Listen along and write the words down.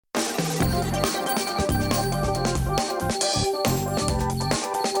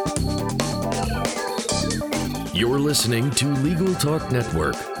You're listening to Legal Talk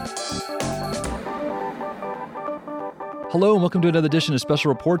Network. Hello and welcome to another edition of Special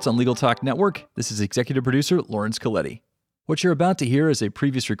Reports on Legal Talk Network. This is executive producer Lawrence Coletti. What you're about to hear is a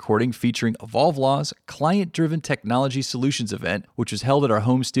previous recording featuring Evolve Law's Client-Driven Technology Solutions event, which was held at our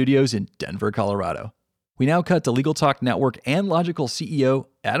home studios in Denver, Colorado. We now cut to Legal Talk Network and Logical CEO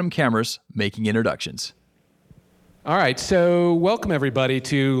Adam Kamers making introductions. All right, so welcome everybody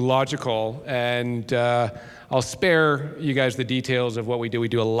to Logical, and I'll spare you guys the details of what we do. We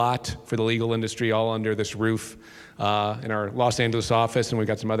do a lot for the legal industry all under this roof in our Los Angeles office, and we've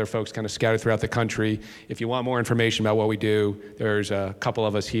got some other folks kind of scattered throughout the country. If you want more information about what we do, there's a couple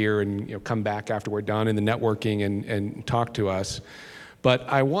of us here, and come back after we're done in the networking and talk to us. But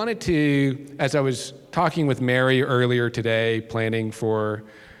I wanted to, as I was talking with Mary earlier today, planning for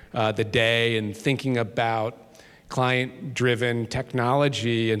the day and thinking about client-driven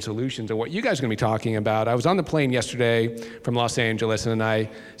technology and solutions and what you guys are going to be talking about. I was on the plane yesterday from Los Angeles, and I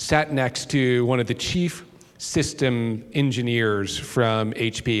sat next to one of the chief system engineers from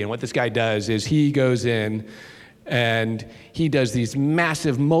HP. And what this guy does is he goes in and he does these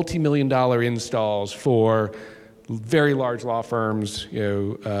massive multi-million-dollar installs for very large law firms,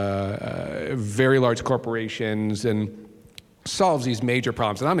 very large corporations, and solves these major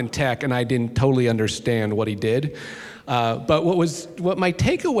problems. And I'm in tech, and I didn't totally understand what he did. But what my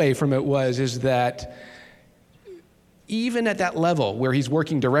takeaway from it is that even at that level where he's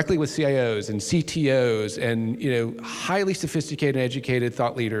working directly with CIOs and CTOs and highly sophisticated and educated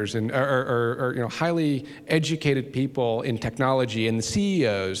thought leaders and or highly educated people in technology and the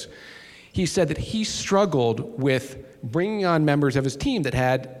CEOs, he said that he struggled with bringing on members of his team that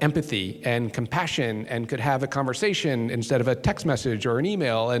had empathy and compassion and could have a conversation instead of a text message or an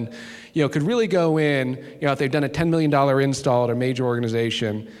email, and could really go in, if they've done a $10 million install at a major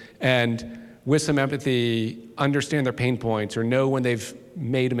organization, and with some empathy understand their pain points or know when they've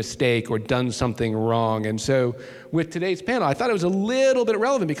made a mistake or done something wrong. And so with today's panel, I thought it was a little bit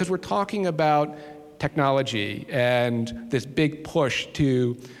relevant because we're talking about technology and this big push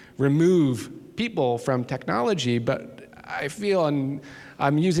to remove people from technology, but I feel, and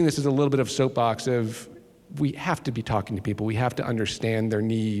I'm using this as a little bit of soapbox of, we have to be talking to people. We have to understand their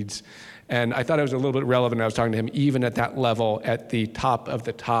needs. And I thought it was a little bit relevant. I was talking to him, even at that level, at the top of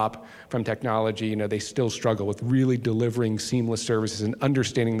the top from technology, they still struggle with really delivering seamless services and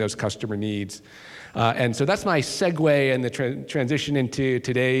understanding those customer needs. And so that's my segue and the transition into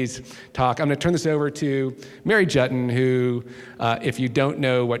today's talk. I'm going to turn this over to Mary Jutton, who, if you don't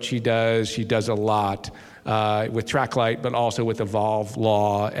know what she does a lot with TrackLight, but also with Evolve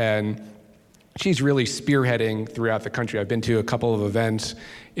Law. And she's really spearheading throughout the country. I've been to a couple of events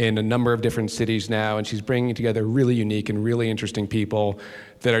in a number of different cities now, and she's bringing together really unique and really interesting people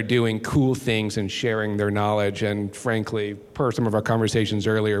that are doing cool things and sharing their knowledge. And frankly, per some of our conversations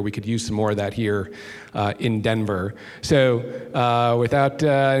earlier, we could use some more of that here in Denver. So without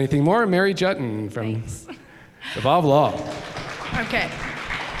anything more, Mary Jutton from Evolve Law. Okay.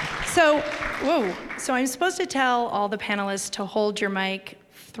 So I'm supposed to tell all the panelists to hold your mic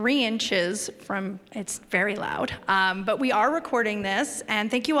 3 inches from, it's very loud, but we are recording this,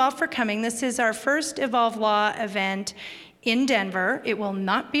 and thank you all for coming. This is our first Evolve Law event in Denver. It will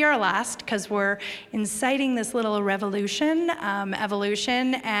not be our last because we're inciting this little evolution,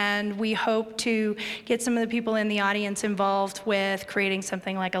 and we hope to get some of the people in the audience involved with creating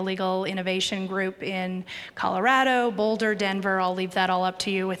something like a legal innovation group in Colorado, Boulder, Denver. I'll leave that all up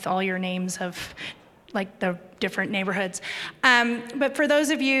to you with all your names of the different neighborhoods. But for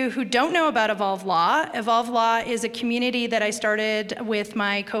those of you who don't know about Evolve Law is a community that I started with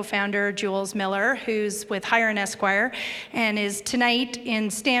my co-founder, Jules Miller, who's with Hiren Esquire, and is tonight in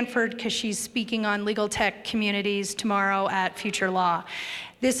Stanford because she's speaking on legal tech communities tomorrow at Future Law.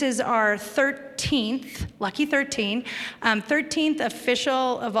 This is our 13th, lucky 13, 13th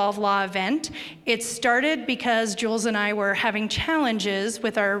official Evolve Law event. It started because Jules and I were having challenges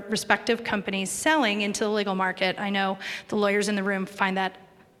with our respective companies selling into the legal market. I know the lawyers in the room find that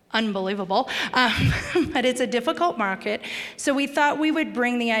unbelievable, but it's a difficult market. So we thought we would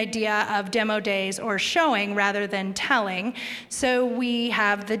bring the idea of demo days or showing rather than telling. So we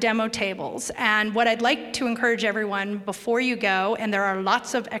have the demo tables. And what I'd like to encourage everyone before you go, and there are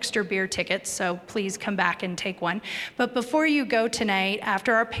lots of extra beer tickets, so please come back and take one. But before you go tonight,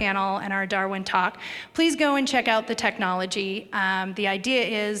 after our panel and our Darwin talk, please go and check out the technology. The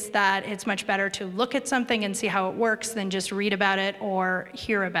idea is that it's much better to look at something and see how it works than just read about it or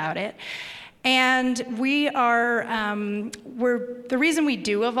hear about it. And we are, the reason we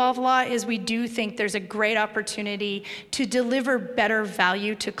do Evolve Law is we do think there's a great opportunity to deliver better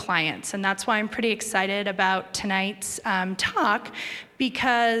value to clients. And that's why I'm pretty excited about tonight's talk,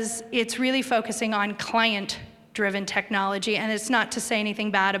 because it's really focusing on client-driven technology. And it's not to say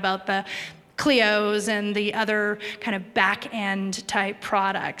anything bad about the Clios and the other kind of back-end type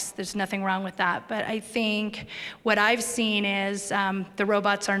products. There's nothing wrong with that. But I think what I've seen is the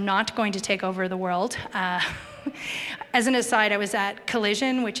robots are not going to take over the world. As an aside, I was at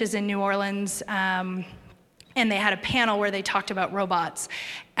Collision, which is in New Orleans, and they had a panel where they talked about robots.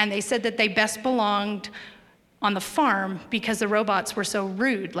 And they said that they best belonged on the farm because the robots were so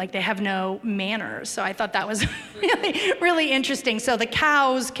rude, like they have no manners. So I thought that was really, really interesting. So the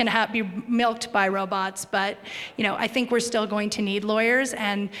cows can be milked by robots, but I think we're still going to need lawyers.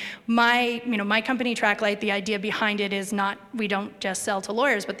 And my company Tracklight, the idea behind it is not, we don't just sell to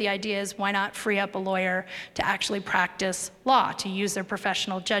lawyers, but the idea is why not free up a lawyer to actually practice law, to use their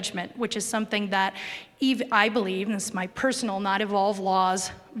professional judgment, which is something that I believe, and this is my personal, not Evolve Law's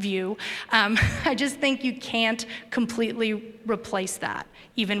view, I just think you can't completely replace that,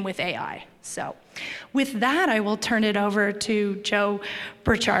 even with AI. So with that, I will turn it over to Joe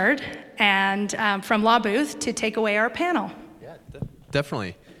Burchard and from Law Booth to take away our panel. Yeah,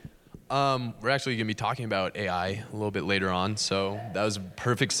 definitely. We're actually going to be talking about AI a little bit later on, so that was a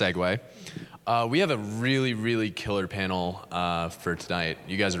perfect segue. We have a really, really killer panel for tonight.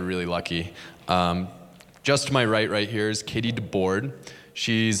 You guys are really lucky. Just to my right here is Katie DeBoard.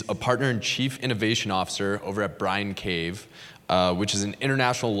 She's a partner and chief innovation officer over at Bryan Cave, which is an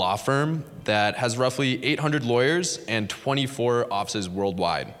international law firm that has roughly 800 lawyers and 24 offices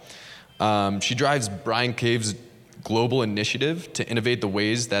worldwide. She drives Bryan Cave's global initiative to innovate the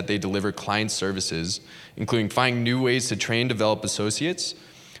ways that they deliver client services, including finding new ways to train and develop associates,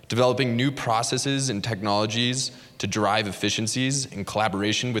 developing new processes and technologies to drive efficiencies and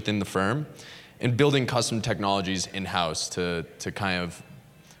collaboration within the firm, and building custom technologies in-house to kind of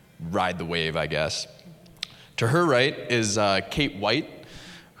ride the wave, I guess. To her right is Kate White,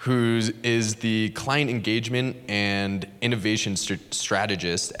 who is the client engagement and innovation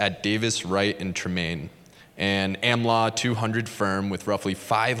strategist at Davis, Wright & Tremaine, an AmLaw 200 firm with roughly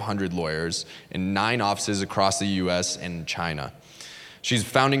 500 lawyers and 9 offices across the US and China. She's a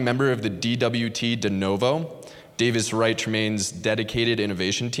founding member of the DWT De Novo, Davis Wright Tremaine's dedicated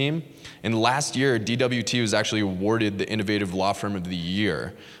innovation team. And last year, DWT was actually awarded the Innovative Law Firm of the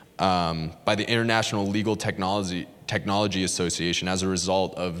Year by the International Legal Technology Association as a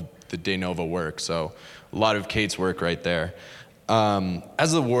result of the De Novo work. So a lot of Kate's work right there.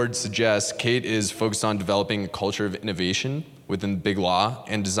 As the award suggests, Kate is focused on developing a culture of innovation within big law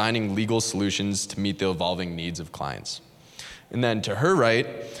and designing legal solutions to meet the evolving needs of clients. And then to her right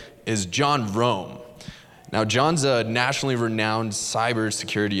is John Rome. Now, John's a nationally renowned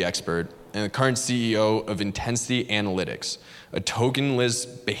cybersecurity expert and the current CEO of Intensity Analytics, a tokenless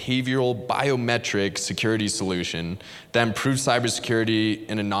behavioral biometric security solution that improves cybersecurity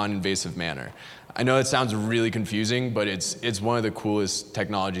in a non-invasive manner. I know it sounds really confusing, but it's one of the coolest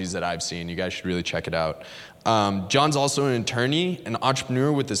technologies that I've seen. You guys should really check it out. John's also an attorney, an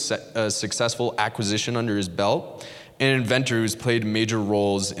entrepreneur with a successful acquisition under his belt, and an inventor who's played major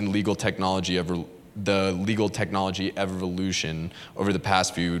roles in the legal technology evolution over the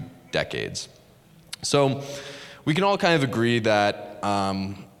past few decades. So we can all kind of agree that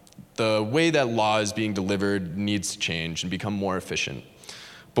the way that law is being delivered needs to change and become more efficient.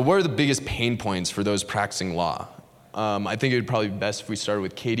 But what are the biggest pain points for those practicing law? I think it would probably be best if we started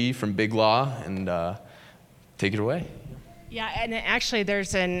with Katie from Big Law and take it away. Yeah, and actually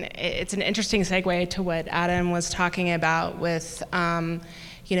it's an interesting segue to what Adam was talking about with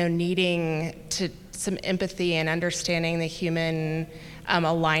needing some empathy and understanding the human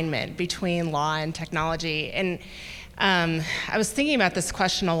alignment between law and technology. And I was thinking about this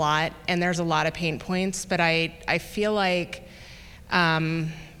question a lot, and there's a lot of pain points, but I feel like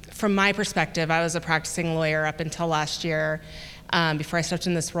from my perspective, I was a practicing lawyer up until last year, before I stepped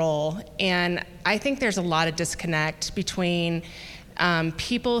in this role. And I think there's a lot of disconnect between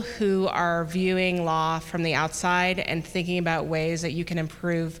people who are viewing law from the outside and thinking about ways that you can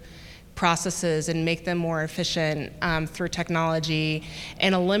improve processes and make them more efficient through technology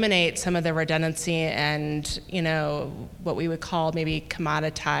and eliminate some of the redundancy and what we would call maybe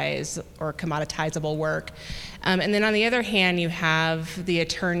commoditizable work. And then on the other hand, you have the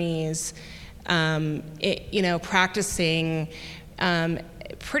attorneys practicing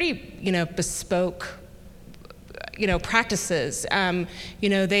pretty bespoke practices.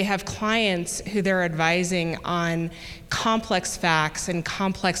 They have clients who they're advising on complex facts and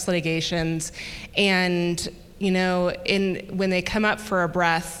complex litigations, and when they come up for a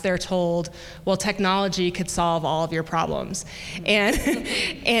breath, they're told, well, technology could solve all of your problems.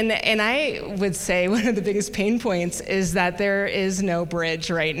 And I would say one of the biggest pain points is that there is no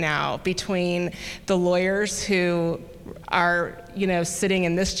bridge right now between the lawyers who are sitting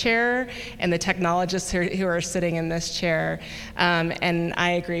in this chair and the technologists who are sitting in this chair. And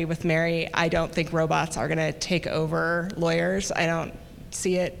I agree with Mary. I don't think robots are going to take over lawyers. I don't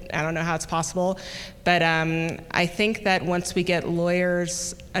see it. I don't know how it's possible. But I think that once we get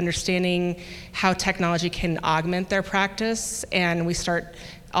lawyers understanding how technology can augment their practice and we start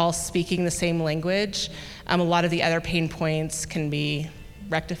all speaking the same language, a lot of the other pain points can be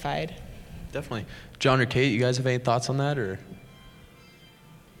rectified. Definitely. John or Kate, you guys have any thoughts on that, or?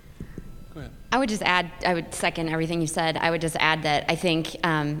 Go ahead. I would just add, I would second everything you said. I would just add that I think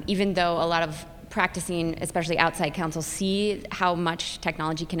even though a lot of practicing, especially outside counsel, see how much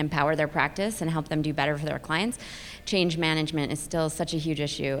technology can empower their practice and help them do better for their clients, change management is still such a huge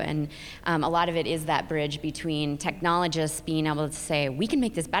issue. And a lot of it is that bridge between technologists being able to say, we can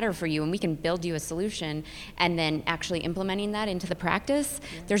make this better for you and we can build you a solution, and then actually implementing that into the practice.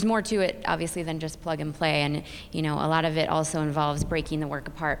 There's more to it, obviously, than just plug and play. And a lot of it also involves breaking the work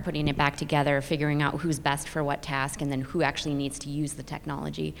apart, putting it back together, figuring out who's best for what task, and then who actually needs to use the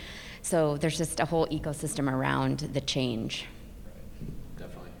technology. So there's just a whole ecosystem around the change.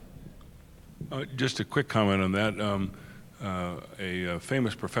 Definitely. Just a quick comment on that. A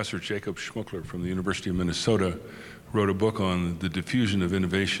famous professor, Jacob Schmuckler from the University of Minnesota, wrote a book on the diffusion of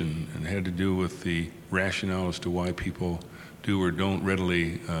innovation, and had to do with the rationale as to why people do or don't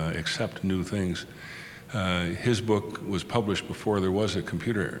readily accept new things. His book was published before there was a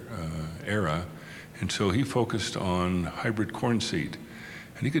computer era, and so he focused on hybrid corn seed.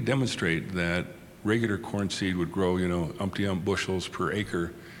 And he could demonstrate that regular corn seed would grow, umpty-ump bushels per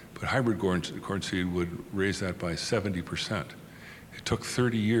acre, but hybrid corn seed would raise that by 70%. It took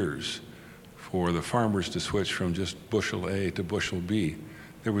 30 years for the farmers to switch from just bushel A to bushel B.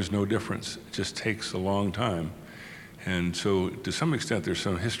 There was no difference. It just takes a long time. And so to some extent, there's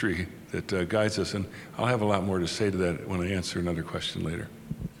some history that guides us, and I'll have a lot more to say to that when I answer another question later.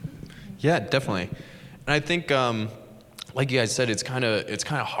 Yeah, definitely. And I think, like you guys said, it's kind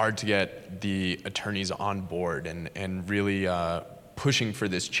of hard to get the attorneys on board and really pushing for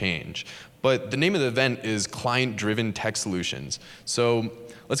this change. But the name of the event is Client-Driven Tech Solutions. So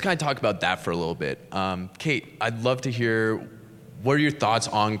let's kind of talk about that for a little bit. Kate, I'd love to hear, what are your thoughts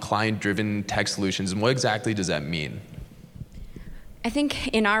on client-driven tech solutions, and what exactly does that mean? I think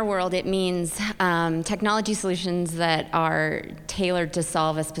in our world it means technology solutions that are tailored to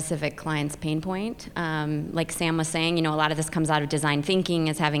solve a specific client's pain point. Like Sam was saying, a lot of this comes out of design thinking,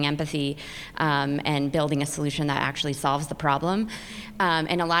 is having empathy, and building a solution that actually solves the problem.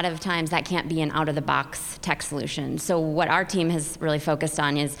 And a lot of times that can't be an out-of-the-box tech solution. So what our team has really focused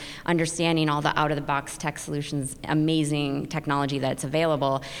on is understanding all the out-of-the-box tech solutions, amazing technology that's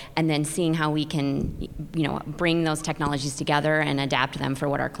available, and then seeing how we can, bring those technologies together and adapt them for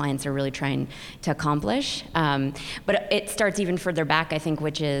what our clients are really trying to accomplish. But it starts even further back, I think,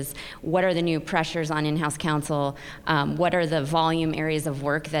 which is what are the new pressures on in-house counsel? What are the volume areas of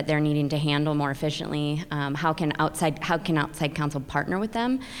work that they're needing to handle more efficiently? How can outside counsel partner with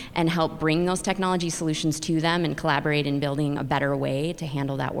them and help bring those technology solutions to them and collaborate in building a better way to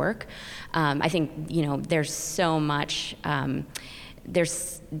handle that work? I think there's so much.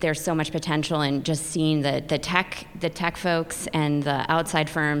 There's so much potential in just seeing the tech folks and the outside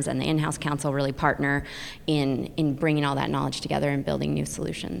firms and the in-house counsel really partner in bringing all that knowledge together and building new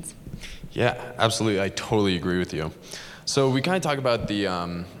solutions. Yeah, absolutely. I totally agree with you. So we kind of talk about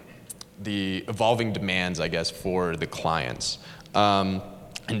the evolving demands, I guess, for the clients, and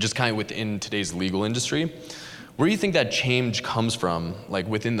just kind of within today's legal industry. Where do you think that change comes from? Like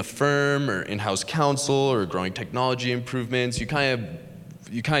within the firm or in-house counsel or growing technology improvements? You kind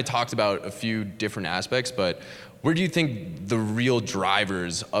of talked about a few different aspects, but where do you think the real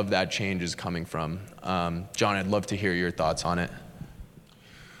drivers of that change is coming from? John, I'd love to hear your thoughts on it.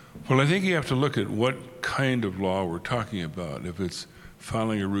 Well, I think you have to look at what kind of law we're talking about. If it's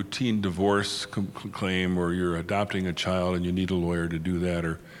filing a routine divorce claim, or you're adopting a child and you need a lawyer to do that,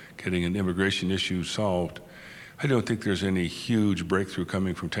 or getting an immigration issue solved, I don't think there's any huge breakthrough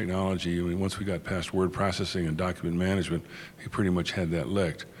coming from technology. I mean, once we got past word processing and document management, we pretty much had that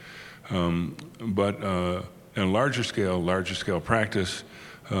licked. But in larger scale practice,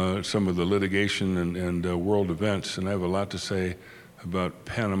 some of the litigation and world events, and I have a lot to say about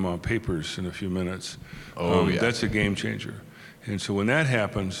Panama Papers in a few minutes. Yeah. That's a game changer. And so when that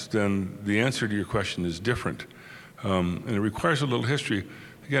happens, then the answer to your question is different. And it requires a little history.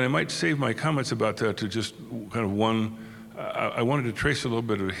 Again, I might save my comments about that to just kind of one. I wanted to trace a little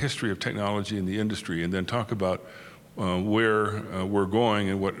bit of a history of technology in the industry and then talk about where we're going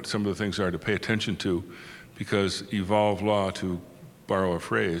and what some of the things are to pay attention to, because evolved law, to borrow a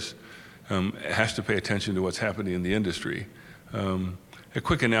phrase, has to pay attention to what's happening in the industry. A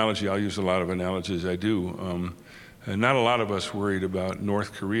quick analogy, I'll use a lot of analogies, I do. Not a lot of us worried about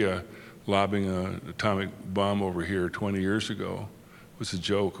North Korea lobbing an atomic bomb over here 20 years ago. It was a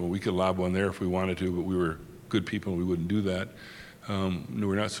joke. Well, we could lob one there if we wanted to, but we were good people and we wouldn't do that.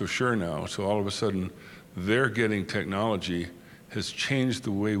 We're not so sure now. So all of a sudden, their getting technology has changed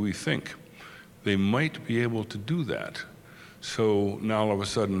the way we think. They might be able to do that. So now all of a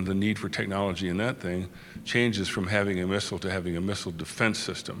sudden, the need for technology in that thing changes from having a missile to having a missile defense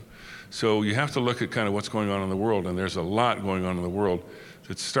system. So you have to look at kind of what's going on in the world, and there's a lot going on in the world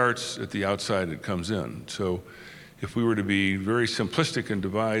that starts at the outside and comes in. So if we were to be very simplistic and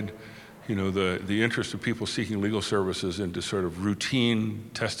divide, the interest of people seeking legal services into sort of routine,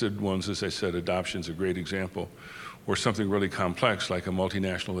 tested ones, as I said, adoption's a great example, or something really complex like a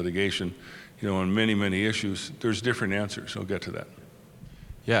multinational litigation, on many, many issues, there's different answers. I'll get to that.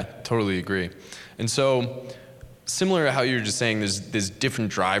 Yeah, totally agree. And so, similar to how you were just saying, there's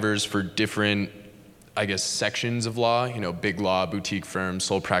different drivers for different, I guess, sections of law, big law, boutique firms,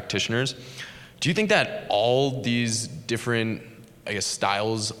 sole practitioners. Do you think that all these different, I guess,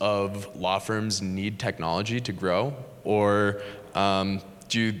 styles of law firms need technology to grow? Or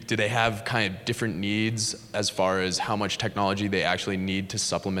do they have kind of different needs as far as how much technology they actually need to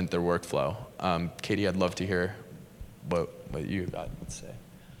supplement their workflow? Katie, I'd love to hear what you got to say.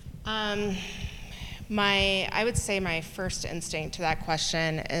 I would say my first instinct to that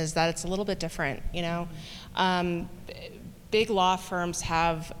question is that it's a little bit different. Big law firms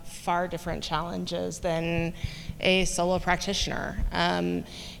have far different challenges than a solo practitioner, and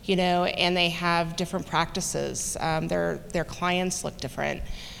they have different practices. Their clients look different.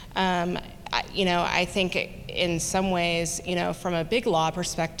 I think in some ways, from a big law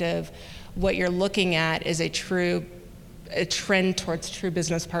perspective, what you're looking at is a trend towards true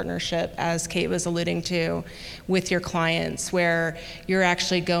business partnership, as Kate was alluding to, with your clients, where you're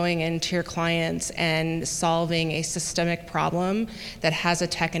actually going into your clients and solving a systemic problem that has a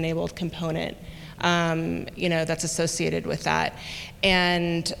tech-enabled component, that's associated with that.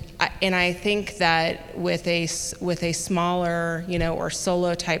 And I think that with a smaller, or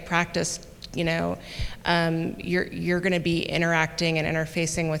solo type practice, you're going to be interacting and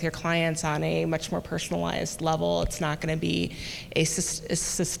interfacing with your clients on a much more personalized level. It's not going to be a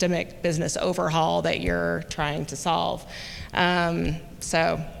systemic business overhaul that you're trying to solve.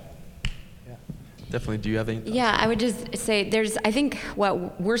 Definitely. Do you have anything? Yeah, I would just say I think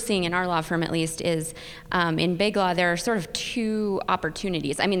what we're seeing in our law firm at least is in big law, there are sort of two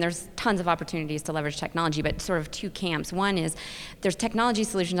opportunities. I mean, there's tons of opportunities to leverage technology, but sort of two camps. One is there's technology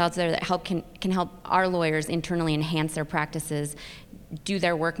solutions out there that can help our lawyers internally enhance their practices, do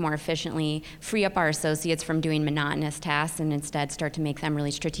their work more efficiently, free up our associates from doing monotonous tasks, and instead start to make them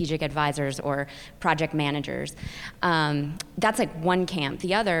really strategic advisors or project managers. That's like one camp.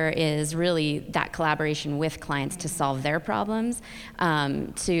 The other is really that collaboration with clients to solve their problems,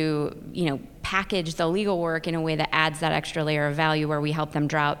 to package the legal work in a way that adds that extra layer of value, where we help them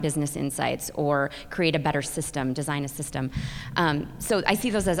draw out business insights or create a better system, design a system. So I see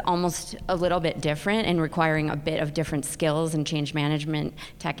those as almost a little bit different and requiring a bit of different skills and change management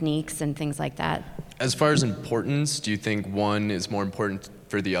techniques and things like that. As far as importance, do you think one is more important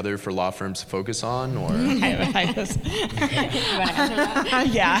for the other for law firms to focus on, or? Yeah,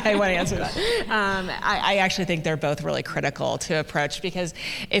 I want to answer that. I actually think they're both really critical to approach, because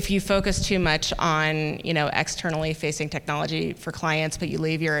if you focus too much on, externally facing technology for clients, but you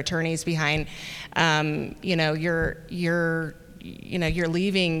leave your attorneys behind, you're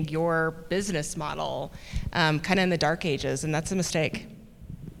leaving your business model kind of in the dark ages, and that's a mistake.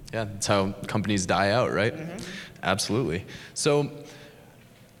 Yeah, that's how companies die out, right? Mm-hmm. Absolutely. So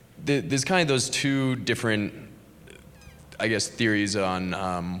there's kind of those two different, I guess, theories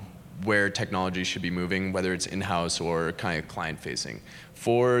on where technology should be moving, whether it's in-house or kind of client-facing.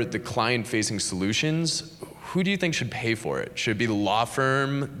 For the client-facing solutions, who do you think should pay for it? Should it be the law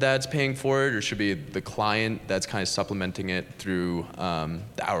firm that's paying for it, or should it be the client that's kind of supplementing it through the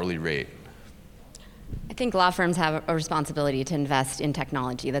hourly rate? I think law firms have a responsibility to invest in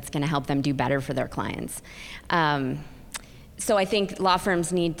technology that's going to help them do better for their clients. So I think law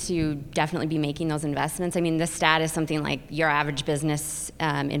firms need to definitely be making those investments. I mean, the stat is something like your average business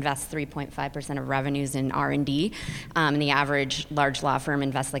invests 3.5% of revenues in R&D, and the average large law firm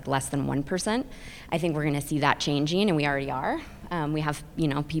invests like less than 1%. I think we're going to see that changing, and we already are. We have,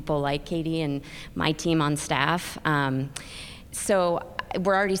 people like Katie and my team on staff. So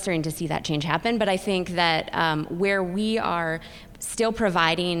we're already starting to see that change happen. But I think that where we are still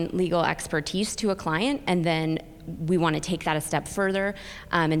providing legal expertise to a client, and then we want to take that a step further,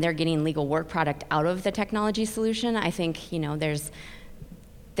 and they're getting legal work product out of the technology solution, I think,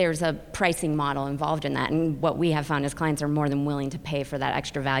 there's a pricing model involved in that. And what we have found is clients are more than willing to pay for that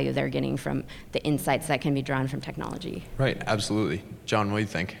extra value they're getting from the insights that can be drawn from technology. Right, absolutely. John, what do you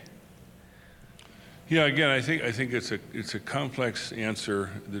think? Yeah, again, I think it's a complex answer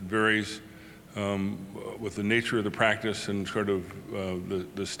that varies with the nature of the practice and sort of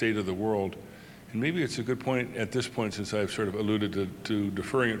the state of the world. And maybe it's a good point at this point, since I've sort of alluded to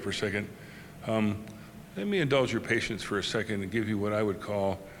deferring it for a second. Let me indulge your patience for a second and give you what I would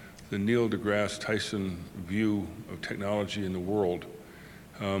call the Neil deGrasse Tyson view of technology in the world.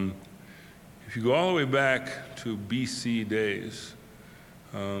 If you go all the way back to BC days,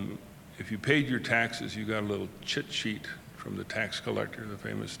 if you paid your taxes, you got a little chit sheet from the tax collector, the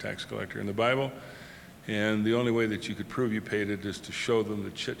famous tax collector in the Bible, and the only way that you could prove you paid it is to show them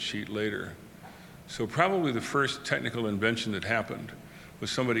the chit sheet later. So probably the first technical invention that happened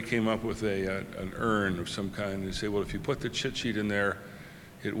was somebody came up with an urn of some kind, and they say, well, if you put the chit sheet in there,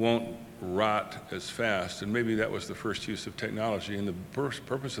 it won't rot as fast. And maybe that was the first use of technology, and the first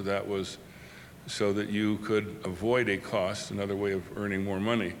purpose of that was so that you could avoid a cost, another way of earning more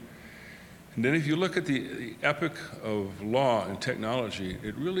money. And then if you look at the epic of law and technology,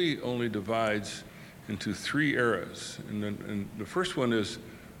 it really only divides into three eras. And the first one is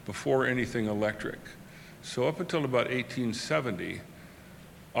before anything electric. So up until about 1870,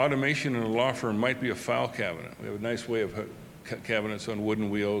 automation in a law firm might be a file cabinet. We have a nice way of cabinets on wooden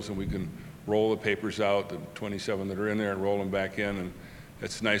wheels, and we can roll the papers out, the 27 that are in there, and roll them back in, and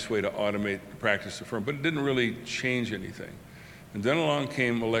that's a nice way to automate the practice of the firm. But it didn't really change anything. And then along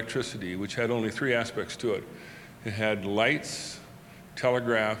came electricity, which had only three aspects to it. It had lights,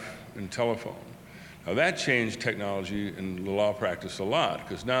 telegraph, and telephone. Now that changed technology in the law practice a lot,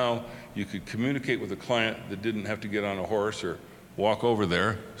 because now you could communicate with a client that didn't have to get on a horse or walk over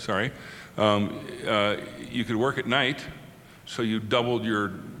there, sorry. You could work at night, so you doubled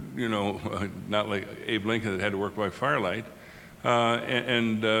your, not like Abe Lincoln that had to work by firelight.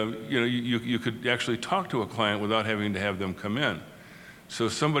 You could actually talk to a client without having to have them come in. So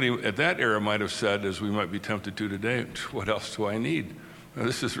somebody at that era might have said, as we might be tempted to today, what else do I need? Well,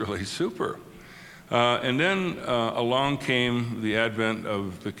 this is really super. And then along came the advent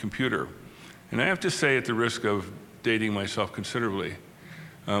of the computer. And I have to say, at the risk of dating myself considerably,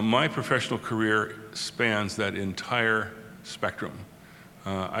 my professional career spans that entire spectrum.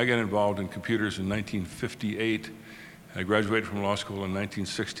 I got involved in computers in 1958. I graduated from law school in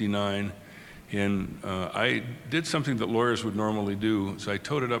 1969. And I did something that lawyers would normally do, so I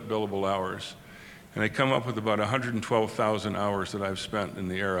toted up billable hours. And I come up with about 112,000 hours that I've spent in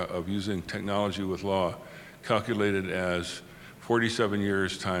the era of using technology with law, calculated as 47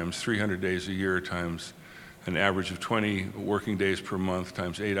 years times 300 days a year times an average of 20 working days per month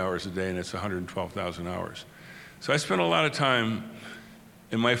times 8 hours a day, and it's 112,000 hours. So I spent a lot of time,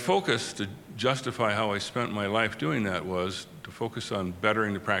 and my focus to justify how I spent my life doing that was to focus on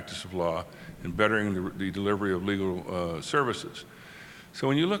bettering the practice of law and bettering the delivery of legal services. So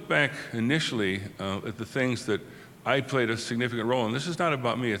when you look back initially at the things that I played a significant role in, this is not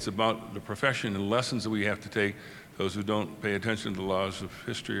about me, it's about the profession and lessons that we have to take. Those who don't pay attention to the laws of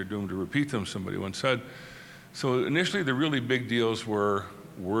history are doomed to repeat them, somebody once said. So initially the really big deals were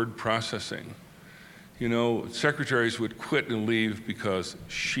word processing. Secretaries would quit and leave because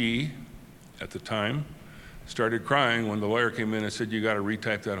she, at the time, started crying when the lawyer came in and said, you got to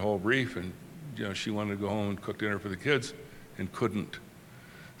retype that whole brief, and she wanted to go home and cook dinner for the kids and couldn't.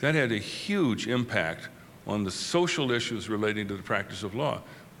 That had a huge impact on the social issues relating to the practice of law.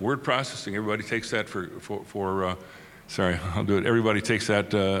 Word processing, everybody takes that everybody takes that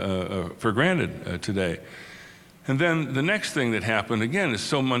for granted today. And then the next thing that happened, again, is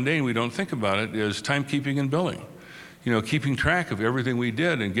so mundane we don't think about it, is timekeeping and billing. Keeping track of everything we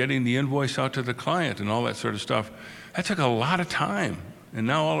did and getting the invoice out to the client and all that sort of stuff. That took a lot of time. And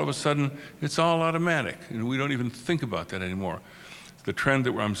now all of a sudden, it's all automatic, and we don't even think about that anymore. The trend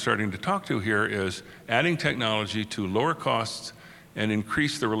that I'm starting to talk to here is adding technology to lower costs and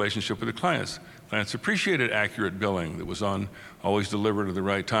increase the relationship with the clients. Clients appreciated accurate billing that was always delivered at the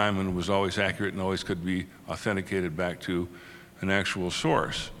right time and was always accurate and always could be authenticated back to an actual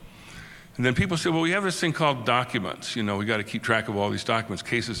source. And then people said, well, we have this thing called documents. You know, we got to keep track of all these documents.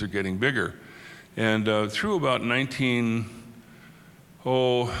 Cases are getting bigger. And through about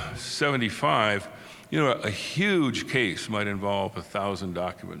 1975, you know, a huge case might involve 1,000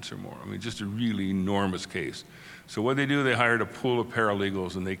 documents or more. I mean, just a really enormous case. So what they do, they hired a pool of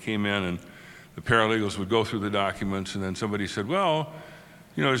paralegals, and they came in, and the paralegals would go through the documents, and then somebody said, well,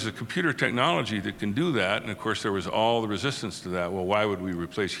 you know, there's a computer technology that can do that. And of course, there was all the resistance to that. Well, why would we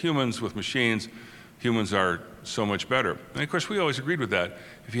replace humans with machines? Humans are so much better. And of course, we always agreed with that.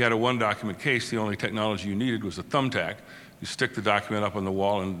 If you had a one document case, the only technology you needed was a thumbtack. You stick the document up on the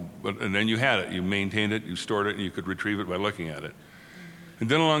wall, and then you had it. You maintained it, you stored it, and you could retrieve it by looking at it. And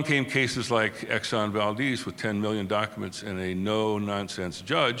then along came cases like Exxon Valdez with 10 million documents and a no-nonsense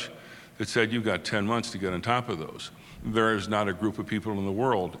judge that said, you've got 10 months to get on top of those. There is not a group of people in the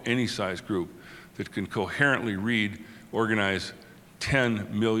world, any size group, that can coherently read, organize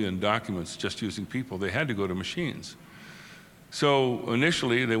 10 million documents just using people. They had to go to machines. So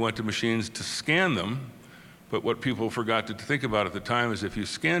initially, they went to machines to scan them, but what people forgot to think about at the time is if you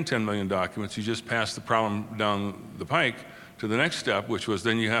scan 10 million documents, you just pass the problem down the pike to the next step, which was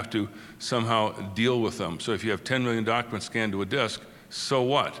then you have to somehow deal with them. So if you have 10 million documents scanned to a disk, so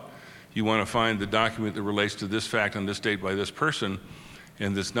what? You want to find the document that relates to this fact on this date by this person,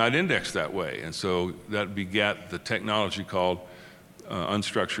 and it's not indexed that way. And so that begat the technology called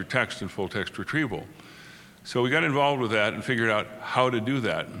unstructured text and full text retrieval. So we got involved with that and figured out how to do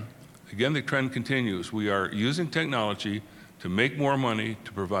that. Again, the trend continues. We are using technology to make more money,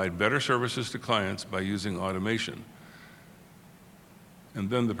 to provide better services to clients by using automation. And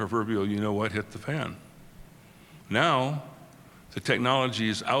then the proverbial, you know what, hit the fan. Now, the technology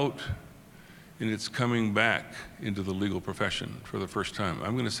is out and it's coming back into the legal profession for the first time.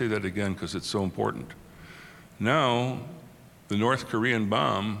 I'm going to say that again because it's so important. Now, the North Korean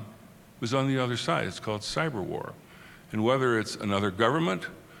bomb was on the other side. It's called cyber war. And whether it's another government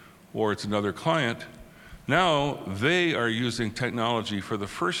or it's another client, now they are using technology for the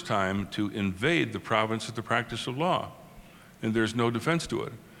first time to invade the province of the practice of law. And there's no defense to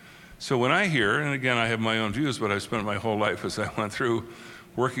it. So when I hear, and again, I have my own views, but I've spent my whole life as I went through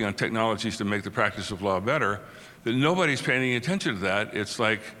working on technologies to make the practice of law better, that nobody's paying any attention to that. It's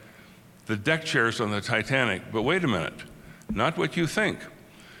like the deck chairs on the Titanic. But wait a minute, not what you think.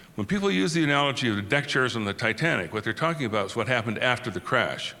 When people use the analogy of the deck chairs on the Titanic, what they're talking about is what happened after the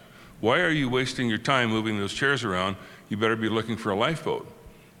crash. Why are you wasting your time moving those chairs around? You better be looking for a lifeboat.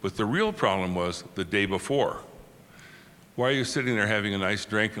 But the real problem was the day before. Why are you sitting there having a nice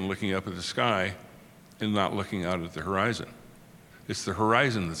drink and looking up at the sky and not looking out at the horizon? It's the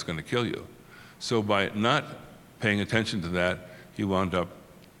horizon that's going to kill you. So by not paying attention to that, you wound up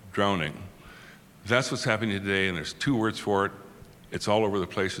drowning. That's what's happening today, and there's two words for it. It's all over the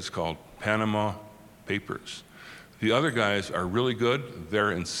place. It's called Panama Papers. The other guys are really good.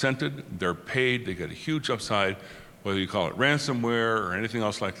 They're incented. They're paid. They get a huge upside, whether you call it ransomware or anything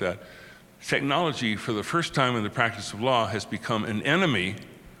else like that. Technology, for the first time in the practice of law, has become an enemy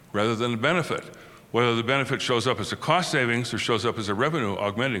rather than a benefit. Whether the benefit shows up as a cost savings or shows up as a revenue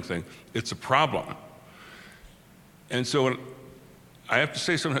augmenting thing, it's a problem. And so I have to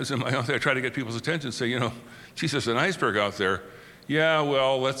say sometimes in my own thing, I try to get people's attention and say, you know, geez, there's an iceberg out there. Yeah,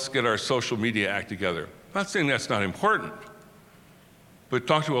 well, let's get our social media act together. I'm not saying that's not important, but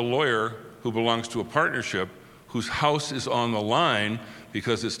talk to a lawyer who belongs to a partnership whose house is on the line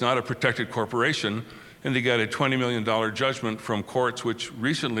because it's not a protected corporation, and they got a $20 million judgment from courts, which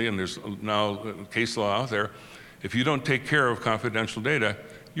recently, and there's now case law out there, if you don't take care of confidential data,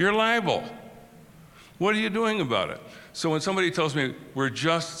 you're liable. What are you doing about it? So when somebody tells me we're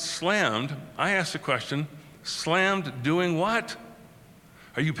just slammed, I ask the question, slammed doing what?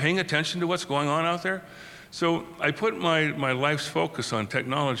 Are you paying attention to what's going on out there? So I put my life's focus on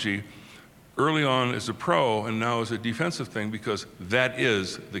technology early on as a pro and now as a defensive thing because that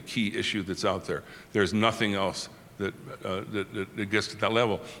is the key issue that's out there. There's nothing else that gets to that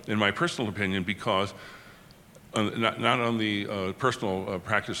level, in my personal opinion, because not on the personal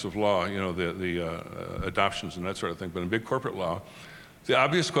practice of law, you know, the adoptions and that sort of thing, but in big corporate law, the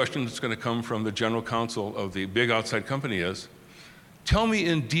obvious question that's going to come from the general counsel of the big outside company is, tell me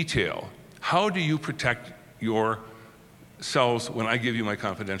in detail, how do you protect yourselves when I give you my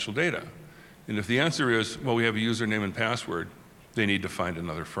confidential data? And if the answer is, well, we have a username and password, they need to find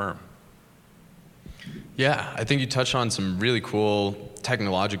another firm. Yeah, I think you touched on some really cool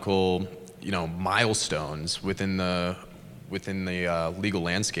technological, you know, milestones within the within the legal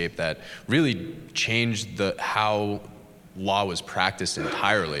landscape that really changed how law was practiced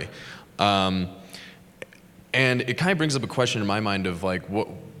entirely. And it kind of brings up a question in my mind of like,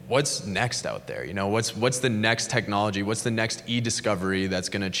 what's next out there? You know, what's the next technology? What's the next e-discovery that's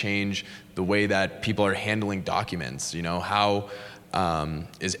going to change the way that people are handling documents? You know, how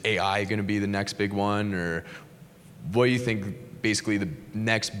is AI going to be the next big one, or what do you think basically the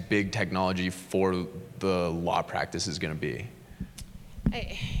next big technology for the law practice is going to be?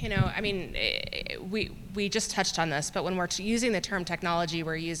 We just touched on this, but when we're using the term technology,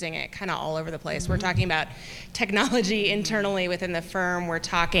 we're using it kind of all over the place. We're talking about technology internally within the firm. We're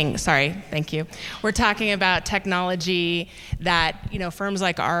talking about technology that, firms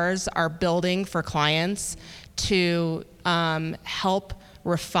like ours are building for clients to help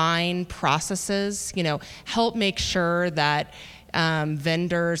refine processes, help make sure that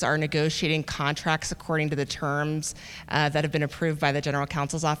vendors are negotiating contracts according to the terms that have been approved by the General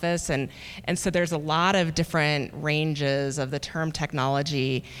Counsel's office. And so there's a lot of different ranges of the term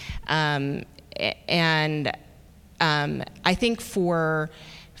technology. I think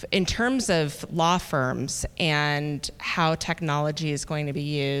in terms of law firms and how technology is going to be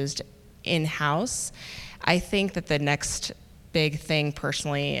used in-house, I think that the next big thing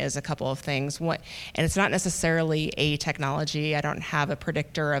personally is a couple of things. And it's not necessarily a technology. I don't have a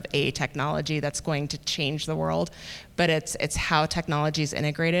predictor of a technology that's going to change the world, but it's how technology is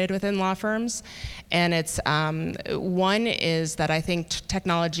integrated within law firms. And it's one is that I think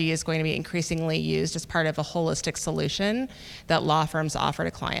technology is going to be increasingly used as part of a holistic solution that law firms offer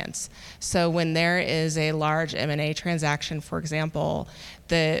to clients. So when there is a large M&A transaction, for example,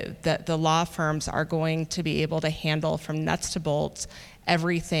 the law firms are going to be able to handle from nuts to bolts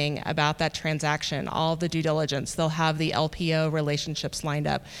everything about that transaction, all the due diligence. They'll have the LPO relationships lined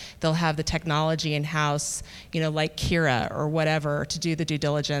up. They'll have the technology in-house, like Kira or whatever, to do the due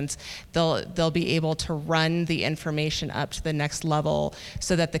diligence. They'll be able to run the information up to the next level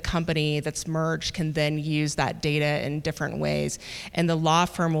so that the company that's merged can then use that data in different ways. And the law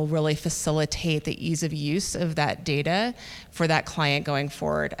firm will really facilitate the ease of use of that data for that client going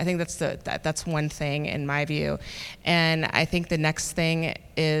forward. I think that's one thing in my view. And I think the next thing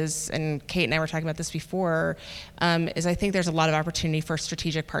is, and Kate and I were talking about this before, is I think there's a lot of opportunity for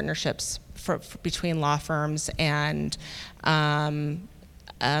strategic partnerships between law firms and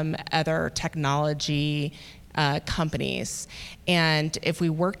other technology companies. And if we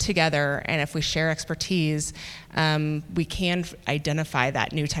work together and if we share expertise, we can identify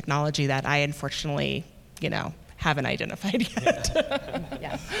that new technology that I unfortunately, haven't identified yet.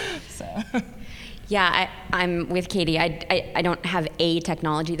 Yeah. So. Yeah, I'm with Katie. I don't have a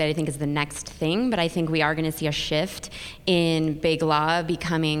technology that I think is the next thing, but I think we are going to see a shift in big law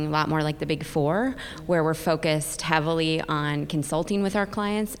becoming a lot more like the Big Four, where we're focused heavily on consulting with our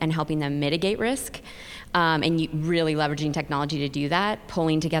clients and helping them mitigate risk. And really leveraging technology to do that,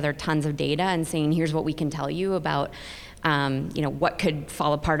 pulling together tons of data and saying, here's what we can tell you about, what could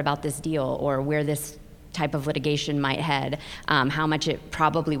fall apart about this deal or where this type of litigation might head, how much it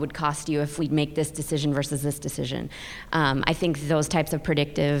probably would cost you if we make this decision versus this decision. I think those types of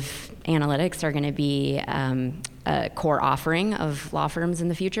predictive analytics are going to be a core offering of law firms in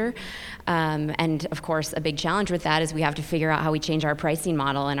the future. And of course, a big challenge with that is we have to figure out how we change our pricing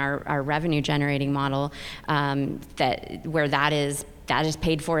model and our revenue generating model where that is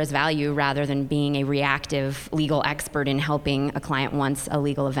paid for as value rather than being a reactive legal expert in helping a client once a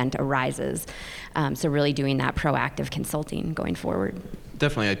legal event arises. So really doing that proactive consulting going forward.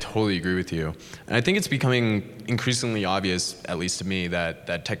 Definitely, I totally agree with you. And I think it's becoming increasingly obvious, at least to me,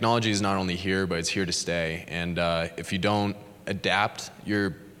 that technology is not only here, but it's here to stay. And if you don't adapt,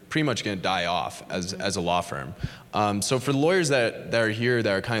 you're pretty much going to die off as a law firm. So for the lawyers that are here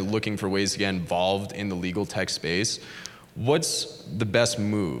that are kind of looking for ways to get involved in the legal tech space, what's the best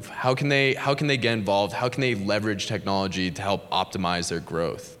move? How can they get involved? How can they leverage technology to help optimize their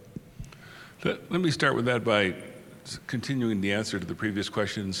growth? Let me start with that by continuing the answer to the previous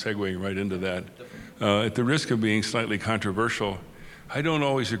question and segueing right into that. At the risk of being slightly controversial, I don't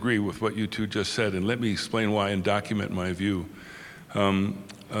always agree with what you two just said, and let me explain why and document my view.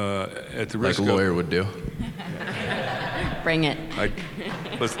 At the risk like a lawyer would do. Bring it.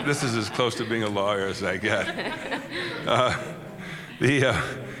 This is as close to being a lawyer as I get.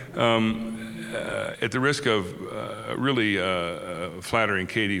 At the risk of really flattering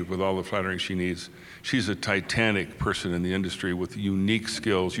Katie with all the flattering she needs, she's a titanic person in the industry with unique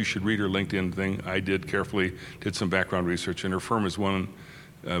skills. You should read her LinkedIn thing. I did carefully, did some background research, and her firm is one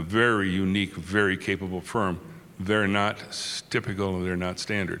very unique, very capable firm. They're not typical and they're not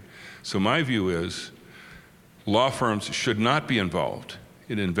standard. So my view is, law firms should not be involved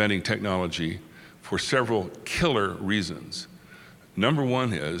in inventing technology for several killer reasons. Number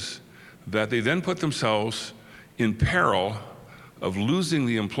one is that they then put themselves in peril of losing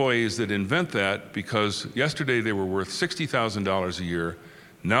the employees that invent that, because yesterday they were worth $60,000 a year.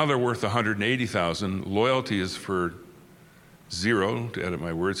 Now they're worth $180,000. Loyalty is for zero, to edit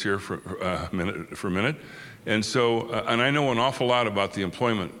my words here for a minute. And so, and I know an awful lot about the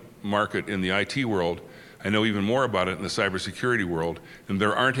employment market in the IT world. I know even more about it in the cybersecurity world, and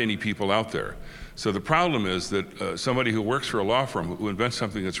there aren't any people out there. So the problem is that somebody who works for a law firm who invents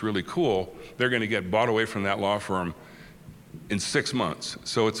something that's really cool, they're going to get bought away from that law firm in 6 months.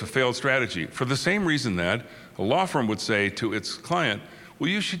 So it's a failed strategy. For the same reason that a law firm would say to its client, well,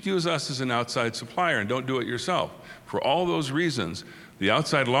 you should use us as an outside supplier and don't do it yourself. For all those reasons, the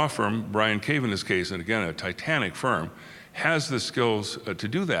outside law firm, Brian Cave in this case, and again, a titanic firm, has the skills to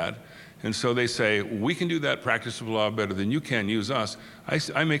do that. And so they say, we can do that practice of law better than you can, use us.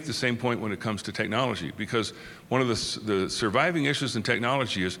 I make the same point when it comes to technology, because one of the surviving issues in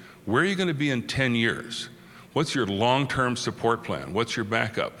technology is, where are you going to be in 10 years? What's your long-term support plan? What's your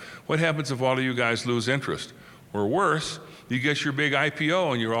backup? What happens if all of you guys lose interest? Or worse, you get your big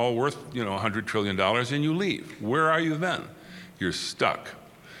IPO and you're all worth, $100 trillion and you leave. Where are you then? You're stuck.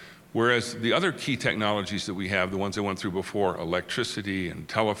 Whereas the other key technologies that we have, the ones I went through before, electricity and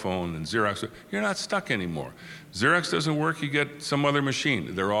telephone and Xerox, you're not stuck anymore. Xerox doesn't work, you get some other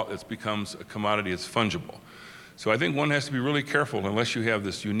machine. It becomes a commodity, it's fungible. So I think one has to be really careful unless you have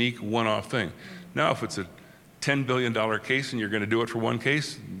this unique one-off thing. Now, if it's a $10 billion case and you're going to do it for one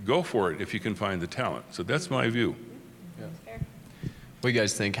case, go for it if you can find the talent. So that's my view. What do you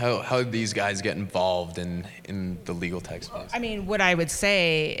guys think? How do these guys get involved in the legal tech space? I mean, what I would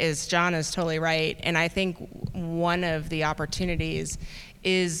say is John is totally right. And I think one of the opportunities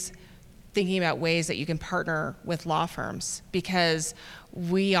is thinking about ways that you can partner with law firms, because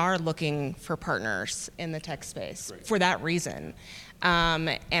we are looking for partners in the tech space for that reason.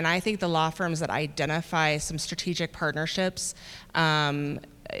 And I think the law firms that identify some strategic partnerships,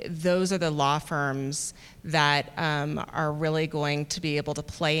 those are the law firms that are really going to be able to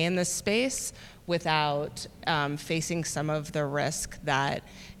play in this space without facing some of the risk that,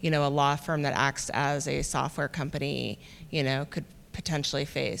 a law firm that acts as a software company, could potentially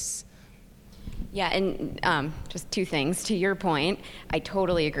face. Yeah, and just two things. To your point, I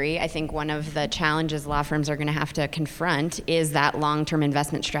totally agree. I think one of the challenges law firms are going to have to confront is that long-term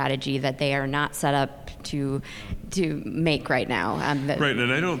investment strategy that they are not set up to make right now. Right,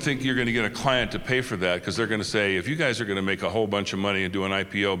 and I don't think you're going to get a client to pay for that, because they're going to say, if you guys are going to make a whole bunch of money and do an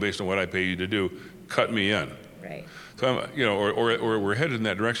IPO based on what I pay you to do, cut me in. Right. So, or we're headed in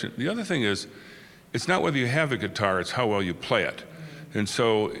that direction. The other thing is, it's not whether you have a guitar, it's how well you play it. And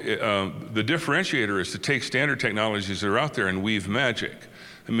so the differentiator is to take standard technologies that are out there and weave magic.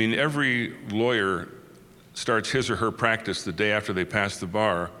 I mean, every lawyer starts his or her practice the day after they pass the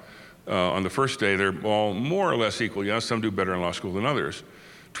bar. On the first day, they're all more or less equal. Yeah, some do better in law school than others.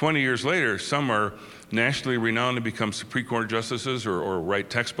 20 years later, some are nationally renowned to become Supreme Court justices or write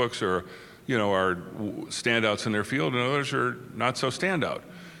textbooks or, are standouts in their field, and others are not so standout.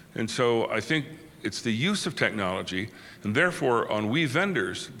 And so I think it's the use of technology, and therefore on we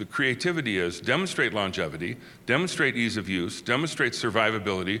vendors, the creativity is demonstrate longevity, demonstrate ease of use, demonstrate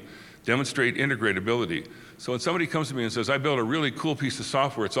survivability, demonstrate integratability. So when somebody comes to me and says, I built a really cool piece of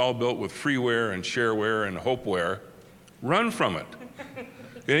software, it's all built with freeware and shareware and hopeware, run from it.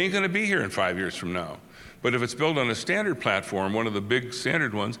 It ain't gonna be here in 5 years from now. But if it's built on a standard platform, one of the big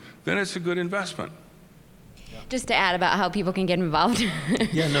standard ones, then it's a good investment. Just to add about how people can get involved,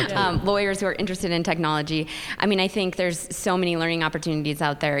 lawyers who are interested in technology. I mean, I think there's so many learning opportunities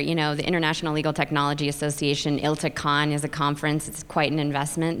out there. The International Legal Technology Association, ILTACon, is a conference. It's quite an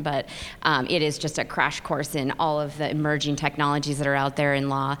investment, but it is just a crash course in all of the emerging technologies that are out there in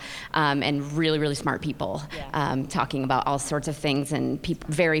law, and really, really smart people talking about all sorts of things, and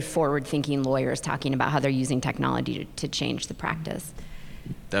very forward-thinking lawyers talking about how they're using technology to change the practice.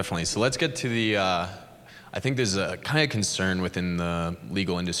 Definitely. So let's get to the... I think there's a kind of concern within the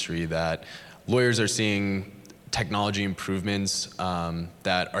legal industry that lawyers are seeing technology improvements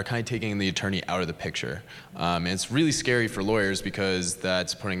that are kind of taking the attorney out of the picture. And it's really scary for lawyers because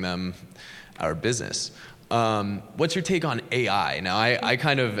that's putting them out of business. What's your take on AI? Now, I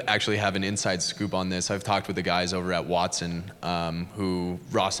kind of actually have an inside scoop on this. I've talked with the guys over at Watson, who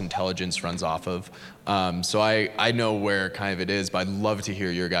Ross Intelligence runs off of. So I know where kind of it is, but I'd love to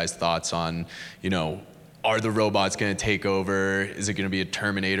hear your guys' thoughts on, are the robots going to take over? Is it going to be a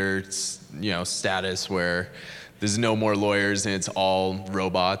Terminator, status where there's no more lawyers and it's all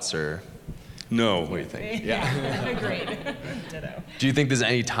robots? Or No. What do you think? Yeah. Agreed. Ditto. Do you think there's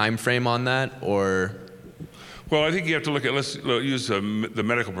any time frame on that, or? Well, I think you have to look at, let's use the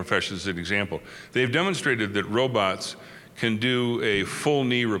medical profession as an example. They've demonstrated that robots can do a full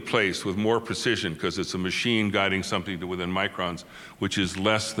knee replace with more precision because it's a machine guiding something to within microns, which is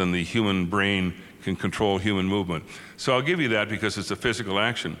less than the human brain can control human movement. So I'll give you that because it's a physical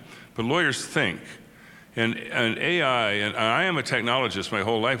action. But lawyers think. And AI, and I am a technologist, my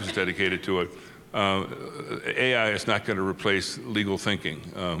whole life is dedicated to it. AI is not going to replace legal thinking.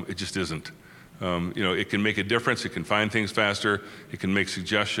 It just isn't. It can make a difference, it can find things faster, it can make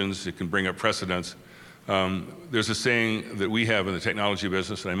suggestions, it can bring up precedents. There's a saying that we have in the technology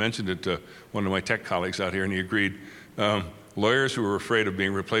business, and I mentioned it to one of my tech colleagues out here, and he agreed. Lawyers who are afraid of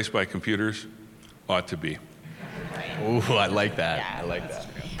being replaced by computers ought to be. Ooh, I like that. Yeah. I like that.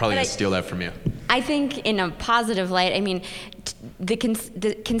 Probably going to steal that from you. I think in a positive light, I mean, the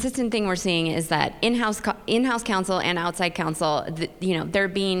consistent thing we're seeing is that in-house counsel and outside counsel, they're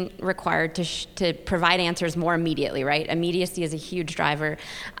being required to provide answers more immediately, right? Immediacy is a huge driver,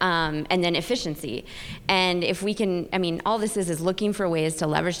 and then efficiency. And if we can, I mean, all this is looking for ways to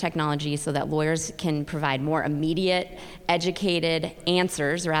leverage technology so that lawyers can provide more immediate, educated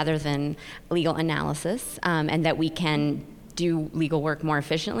answers rather than legal analysis, and that we can do legal work more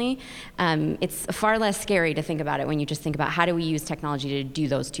efficiently. It's far less scary to think about it when you just think about how do we use technology to do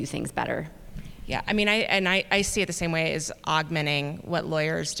those two things better. Yeah, I mean, I see it the same way as augmenting what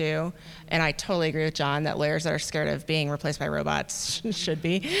lawyers do, and I totally agree with John that lawyers that are scared of being replaced by robots should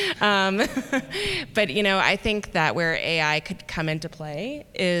be. But I think that where AI could come into play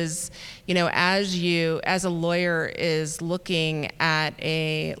is, as a lawyer is looking at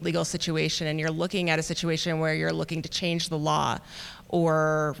a legal situation, and you're looking at a situation where you're looking to change the law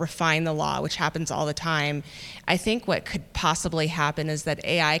or refine the law, which happens all the time, I think what could possibly happen is that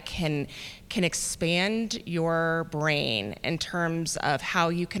AI can expand your brain in terms of how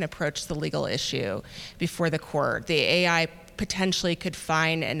you can approach the legal issue before the court. The AI potentially could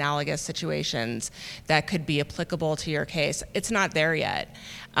find analogous situations that could be applicable to your case. It's not there yet,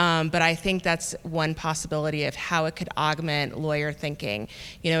 but I think that's one possibility of how it could augment lawyer thinking.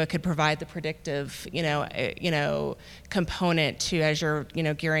 It could provide the predictive, component to as you're,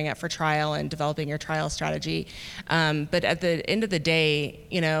 gearing up for trial and developing your trial strategy. But at the end of the day,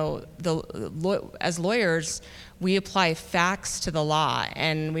 as lawyers, we apply facts to the law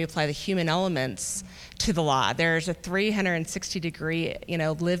and we apply the human elements to the law. There's a 360-degree,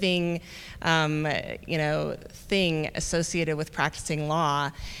 living, thing associated with practicing law.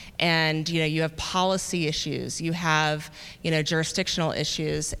 And, you have policy issues, you have, jurisdictional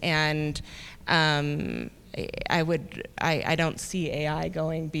issues, and I don't see AI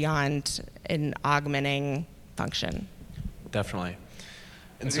going beyond an augmenting function. Definitely.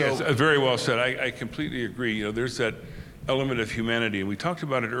 And yes, very well said. I completely agree. There's that element of humanity, and we talked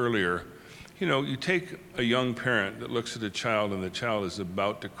about it earlier. You take a young parent that looks at a child and the child is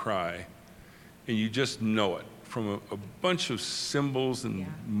about to cry, and you just know it from a bunch of symbols and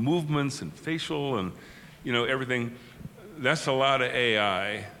movements and facial and, everything. That's a lot of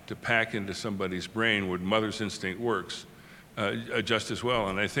AI to pack into somebody's brain where mother's instinct works just as well.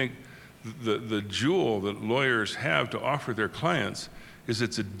 And I think the jewel that lawyers have to offer their clients is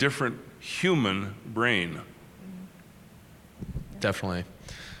it's a different human brain. Definitely.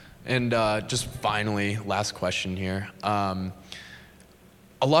 And just finally, last question here. A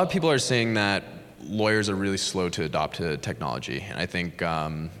lot of people are saying that lawyers are really slow to adopt to technology. And I think,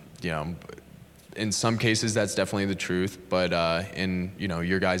 in some cases that's definitely the truth, but in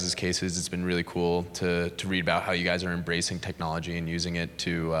your guys' cases, it's been really cool to read about how you guys are embracing technology and using it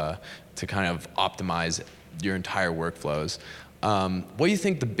to kind of optimize your entire workflows. What do you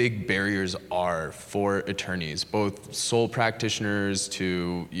think the big barriers are for attorneys, both sole practitioners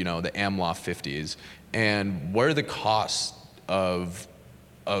to the AmLaw 50s, and what are the costs of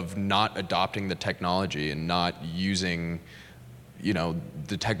not adopting the technology and not using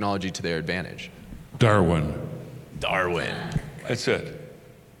the technology to their advantage? Darwin. That's it.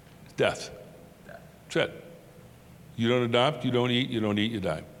 Death. That's it. You don't adopt, you don't eat, you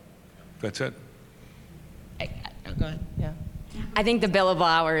die. That's it. Go ahead. Yeah. I think the billable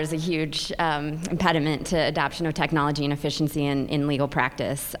hour is a huge impediment to adoption of technology and efficiency in legal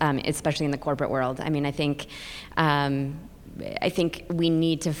practice, especially in the corporate world. I mean, I think we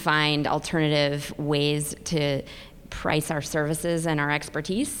need to find alternative ways to price our services and our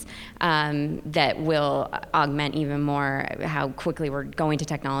expertise that will augment even more how quickly we're going to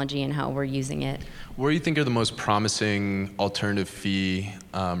technology and how we're using it. What do you think are the most promising alternative fee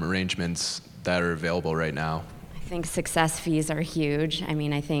arrangements that are available right now? I think success fees are huge. I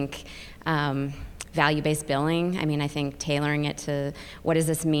mean, I think value-based billing. I mean, I think tailoring it to what does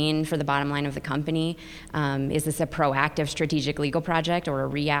this mean for the bottom line of the company? Is this a proactive strategic legal project or a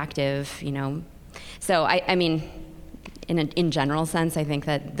reactive, So I mean, in general sense, I think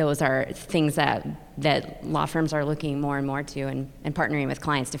that those are things that law firms are looking more and more to and partnering with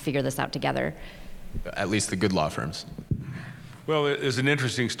clients to figure this out together. At least the good law firms. Well, there's an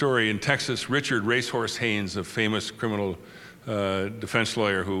interesting story. In Texas, Richard Racehorse Haynes, a famous criminal defense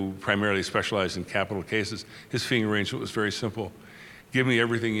lawyer who primarily specialized in capital cases, his fee arrangement was very simple. Give me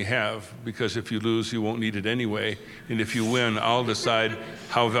everything you have, because if you lose, you won't need it anyway. And if you win, I'll decide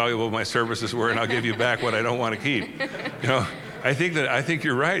how valuable my services were, and I'll give you back what I don't want to keep. I think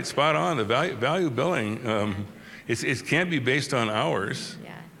you're right, spot on. The value billing, it can't be based on hours.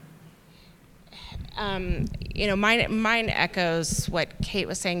 Mine echoes what Kate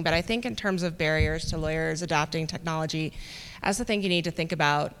was saying, but I think in terms of barriers to lawyers adopting technology, I also think you need to think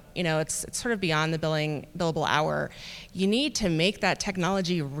about, it's sort of beyond the billable hour. You need to make that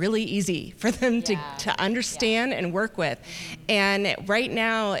technology really easy for them to understand and work with. And right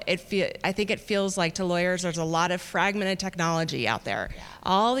now, I think it feels like to lawyers there's a lot of fragmented technology out there.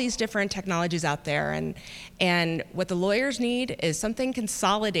 All these different technologies out there, and what the lawyers need is something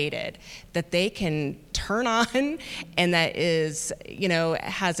consolidated that they can turn on and that is,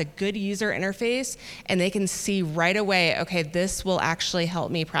 has a good user interface, and they can see right away, okay, this will actually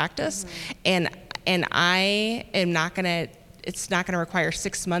help me practice, and I am not gonna, it's not gonna require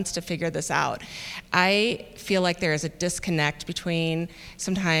 6 months to figure this out. I feel like there is a disconnect between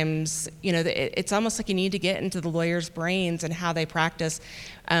sometimes, it's almost like you need to get into the lawyers' brains and how they practice.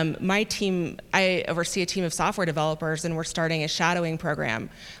 My team, I oversee a team of software developers, and we're starting a shadowing program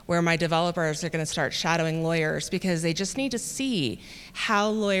where my developers are going to start shadowing lawyers because they just need to see how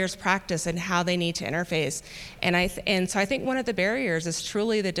lawyers practice and how they need to interface. And so I think one of the barriers is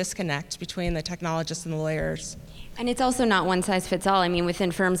truly the disconnect between the technologists and the lawyers. And it's also not one size fits all. I mean,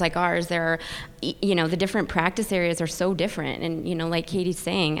 within firms like ours, there are, the different practice areas are so different. And, like Katie's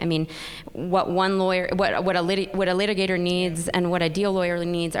saying, I mean, what one lawyer, what a litigator needs and what a deal lawyer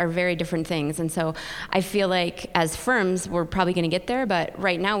needs are very different things. And so I feel like as firms, we're probably going to get there. But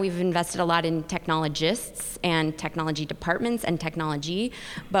right now, we've invested a lot in technologists and technology departments and technology.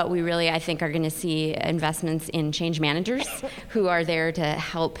 But we really, I think, are going to see investments in change managers who are there to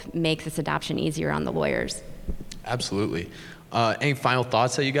help make this adoption easier on the lawyers. Absolutely. Any final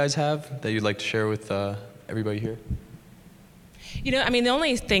thoughts that you guys have that you'd like to share with everybody here? The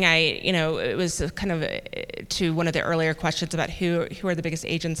only thing it was kind of to one of the earlier questions about who are the biggest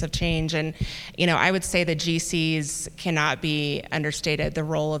agents of change. And, I would say the GCs cannot be understated, the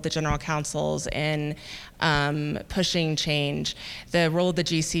role of the general counsels in pushing change. The role of the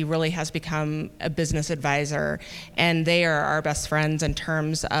GC really has become a business advisor, and they are our best friends in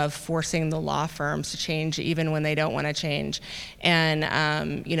terms of forcing the law firms to change even when they don't want to change. And,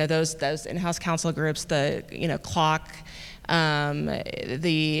 those in-house counsel groups, the, CLOC,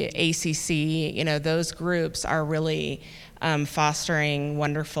 the ACC, those groups are really fostering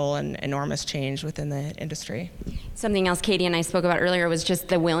wonderful and enormous change within the industry. Something else Katie and I spoke about earlier was just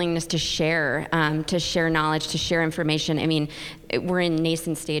the willingness to share knowledge, to share information. I mean, we're in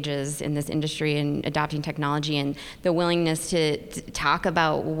nascent stages in this industry and adopting technology, and the willingness to talk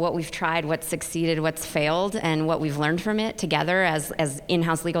about what we've tried, what's succeeded, what's failed, and what we've learned from it together as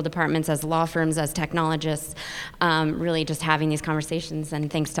in-house legal departments, as law firms, as technologists, really just having these conversations.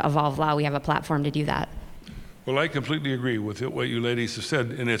 And thanks to Evolve Law, we have a platform to do that. Well, I completely agree with what you ladies have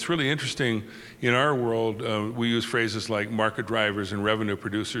said, and it's really interesting. In our world, we use phrases like market drivers and revenue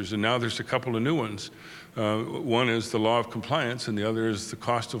producers, and now there's a couple of new ones. One is the law of compliance, and the other is the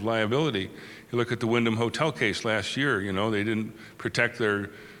cost of liability. You look at the Wyndham Hotel case last year, they didn't protect their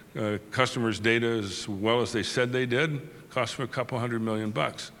customers' data as well as they said they did. Cost them $200 million.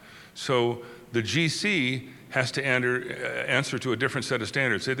 So the GC has to answer to a different set of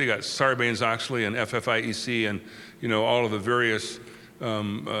standards. Say they got Sarbanes-Oxley and FFIEC and all of the various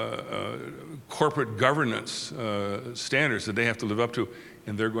corporate governance standards that they have to live up to,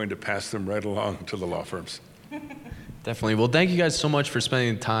 and they're going to pass them right along to the law firms. Definitely. Well, thank you guys so much for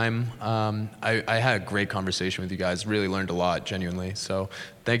spending the time. I had a great conversation with you guys. Really learned a lot, genuinely. So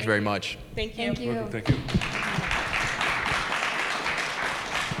thank you very much. Thank you. Thank you. Thank you.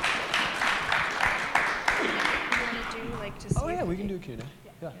 Yeah, we can do a Q&A.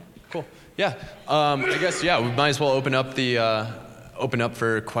 Yeah, cool. Yeah, I guess we might as well open up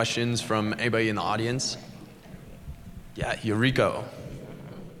for questions from anybody in the audience. Yeah, Eureka.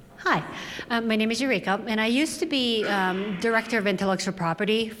 Hi, my name is Eureka, and I used to be director of intellectual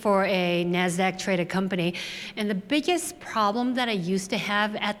property for a NASDAQ-traded company. And the biggest problem that I used to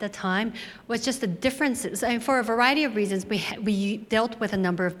have at the time was just the differences. I mean, for a variety of reasons, we dealt with a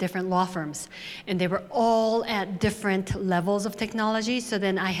number of different law firms, and they were all at different levels of technology. So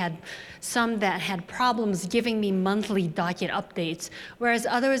then I had some that had problems giving me monthly docket updates, whereas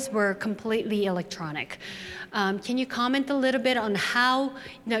others were completely electronic. Can you comment a little bit on how,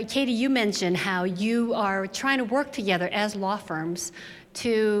 Katie, you mentioned how you are trying to work together as law firms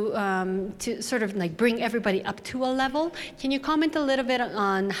to sort of like bring everybody up to a level. Can you comment a little bit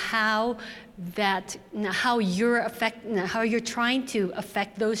on how you're trying to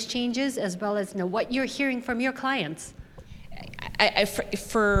affect those changes, as well as what you're hearing from your clients?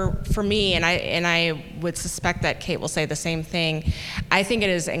 For me, and I would suspect that Kate will say the same thing, I think it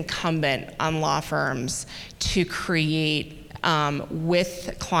is incumbent on law firms to create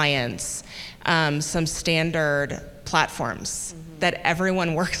with clients some standard platforms that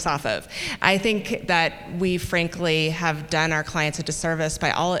everyone works off of. I think that we frankly have done our clients a disservice by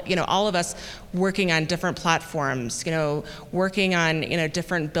all of us working on different platforms, working on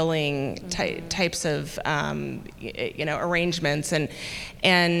different billing types of arrangements,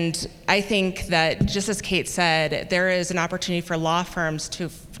 and I think that, just as Kate said, there is an opportunity for law firms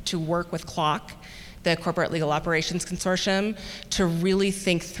to work with CLOC, the Corporate Legal Operations Consortium, to really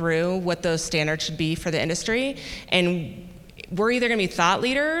think through what those standards should be for the industry. And we're either going to be thought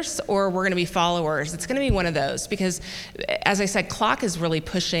leaders or we're going to be followers. It's going to be one of those, because, as I said, CLOC is really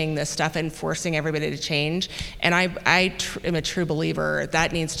pushing this stuff and forcing everybody to change. And I am a true believer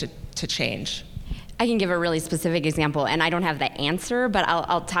that needs to change. I can give a really specific example, and I don't have the answer, but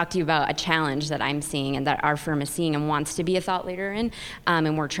I'll talk to you about a challenge that I'm seeing and that our firm is seeing and wants to be a thought leader in,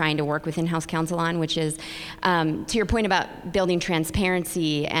 and we're trying to work with in-house counsel on, which is, to your point about building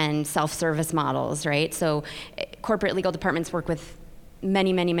transparency and self-service models, right? So corporate legal departments work with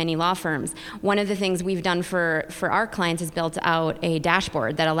many law firms. One of the things we've done for our clients is built out a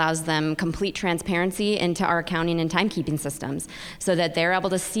dashboard that allows them complete transparency into our accounting and timekeeping systems, so that they're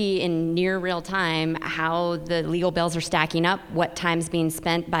able to see in near real time how the legal bills are stacking up, what time's being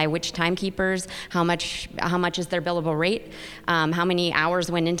spent by which timekeepers, how much is their billable rate, how many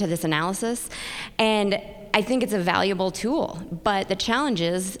hours went into this analysis. And I think it's a valuable tool, but the challenge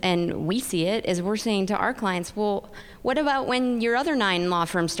is, and we see it, is we're saying to our clients, well, what about when your other 9 law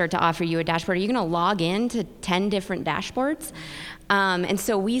firms start to offer you a dashboard? Are you going to log in to 10 different dashboards? And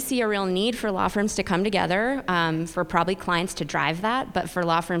so we see a real need for law firms to come together, for probably clients to drive that, but for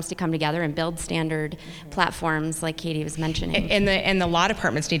law firms to come together and build standard platforms like Katie was mentioning. And the law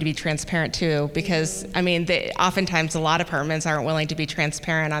departments need to be transparent too, because oftentimes the law departments aren't willing to be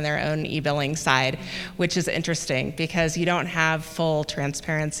transparent on their own e-billing side, which is interesting, because you don't have full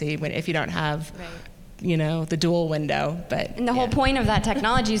transparency if you don't have the dual window. And the whole point of that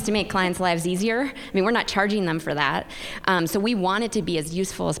technology is to make clients' lives easier. I mean, we're not charging them for that. So we want it to be as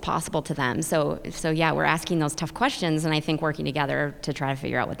useful as possible to them. So yeah, we're asking those tough questions, and I think working together to try to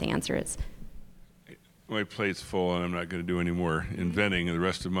figure out what the answer is. My plate's full, and I'm not going to do any more inventing in the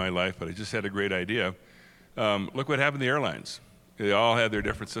rest of my life, but I just had a great idea. Look what happened to the airlines. They all had their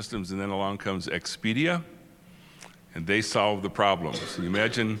different systems, and then along comes Expedia, and they solved the problem. So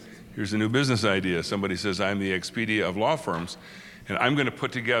imagine, here's a new business idea. Somebody says, I'm the Expedia of law firms, and I'm going to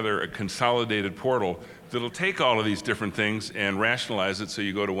put together a consolidated portal that'll take all of these different things and rationalize it so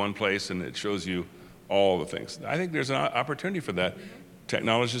you go to one place and it shows you all the things. I think there's an opportunity for that.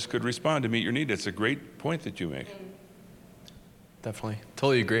 Technologists could respond to meet your need. It's a great point that you make. Definitely.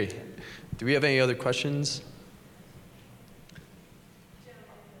 Totally agree. Do we have any other questions?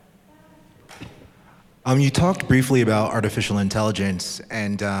 You talked briefly about artificial intelligence,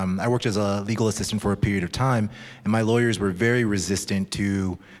 and I worked as a legal assistant for a period of time, and my lawyers were very resistant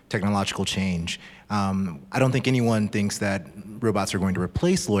to technological change. I don't think anyone thinks that robots are going to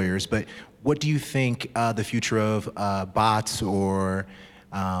replace lawyers, but what do you think the future of bots or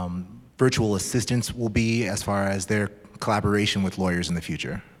virtual assistants will be as far as their collaboration with lawyers in the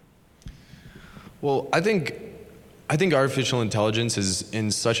future? Well, I think artificial intelligence is in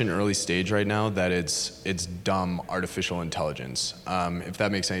such an early stage right now that it's dumb artificial intelligence, if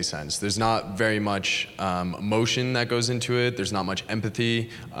that makes any sense. There's not very much emotion that goes into it. There's not much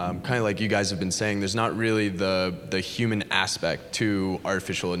empathy. Kind of like you guys have been saying, there's not really the human aspect to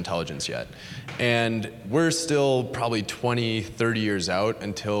artificial intelligence yet. And we're still probably 20, 30 years out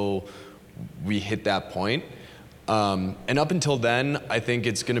until we hit that point. And up until then, I think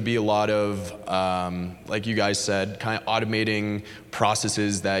it's going to be a lot of, like you guys said, kind of automating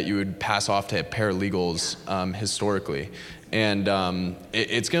processes that you would pass off to paralegals historically. And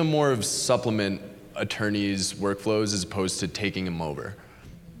it's going to more of supplement attorneys' workflows as opposed to taking them over.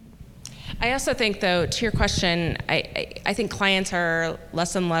 I also think, though, to your question, I think clients are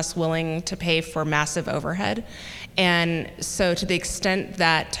less and less willing to pay for massive overhead. And so to the extent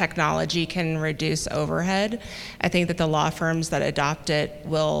that technology can reduce overhead, I think that the law firms that adopt it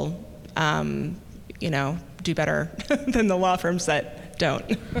will, do better than the law firms that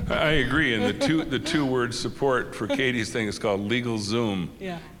don't. I agree, and the two-word support for Katie's thing is called LegalZoom.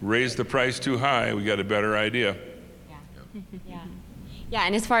 Yeah. Raise the price too high, we got a better idea. Yeah. Yeah,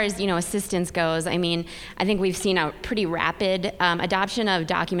 and as far as assistance goes, I mean, I think we've seen a pretty rapid adoption of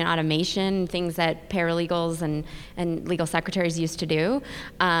document automation, things that paralegals and legal secretaries used to do.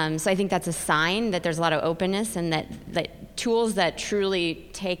 So I think that's a sign that there's a lot of openness, and that tools that truly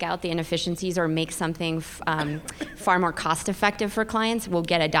take out the inefficiencies or make something far more cost-effective for clients will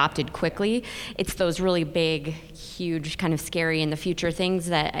get adopted quickly. It's those really big, huge, kind of scary in the future things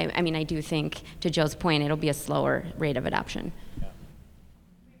that I do think, to Joe's point, it'll be a slower rate of adoption.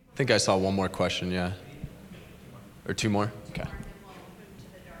 I think I saw one more question, yeah. Or two more? Okay.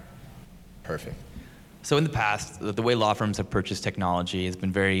 Perfect. So in the past, the way law firms have purchased technology has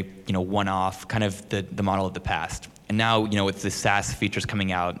been very, one-off, kind of the model of the past. And now, with the SaaS features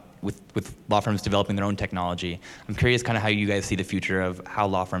coming out, with law firms developing their own technology, I'm curious kind of how you guys see the future of how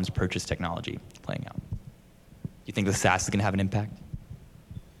law firms purchase technology playing out. You think the SaaS is going to have an impact?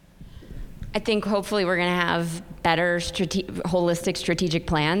 I think hopefully we're going to have better holistic strategic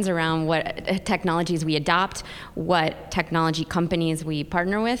plans around what technologies we adopt, what technology companies we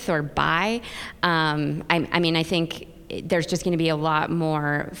partner with or buy. I think there's just going to be a lot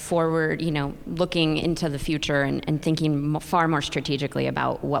more forward, looking into the future and thinking far more strategically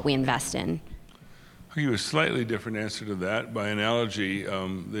about what we invest in. I'll give you a slightly different answer to that. By analogy,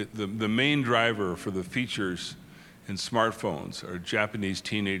 the main driver for the features in smartphones are Japanese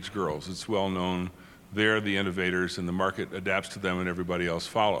teenage girls. It's well known. They're the innovators, and the market adapts to them, and everybody else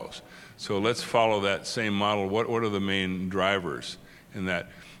follows. So let's follow that same model. What are the main drivers in that?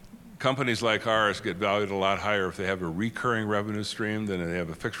 Companies like ours get valued a lot higher if they have a recurring revenue stream than if they have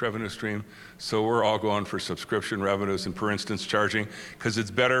a fixed revenue stream. So we're all going for subscription revenues and, for instance, charging, because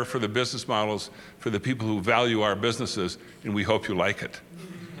it's better for the business models, for the people who value our businesses, and we hope you like it.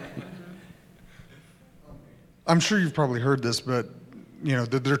 I'm sure you've probably heard this, but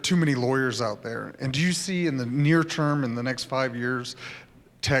there are too many lawyers out there. And do you see in the near term, in the next 5 years,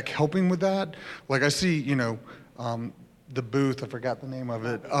 tech helping with that? Like I see, the booth, I forgot the name of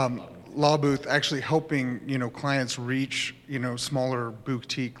it, Law Booth, actually helping, clients reach, smaller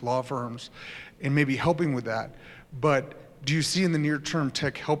boutique law firms and maybe helping with that. But do you see in the near term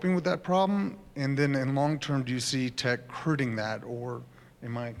tech helping with that problem? And then in long term, do you see tech hurting that, or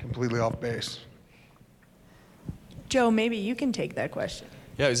am I completely off base? Joe, maybe you can take that question.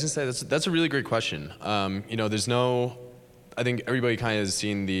 Yeah, I was going to say, that's a really great question. I think everybody kind of has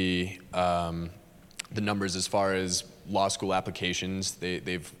seen the numbers as far as law school applications.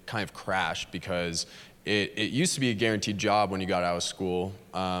 They've kind of crashed because it used to be a guaranteed job when you got out of school,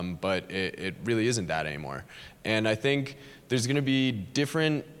 but it really isn't that anymore. And I think there's going to be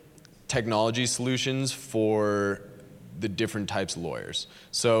different technology solutions for the different types of lawyers.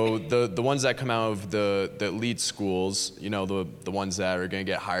 So the ones that come out of the elite schools, the ones that are going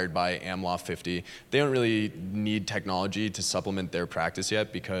to get hired by AmLaw 50, they don't really need technology to supplement their practice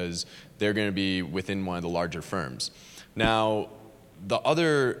yet because they're going to be within one of the larger firms. Now, the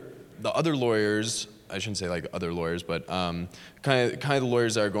other lawyers, I shouldn't say like other lawyers, but kind of the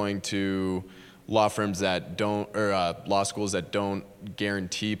lawyers that are going to law firms that don't, or law schools that don't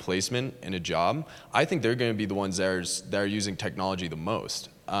guarantee placement in a job, I think they're going to be the ones that are using technology the most,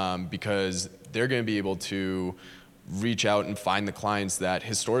 because they're going to be able to reach out and find the clients that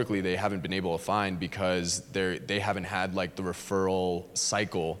historically they haven't been able to find because they haven't had like the referral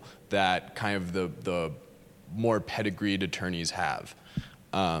cycle that kind of the more pedigreed attorneys have.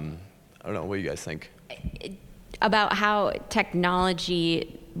 I don't know, what do you guys think? About how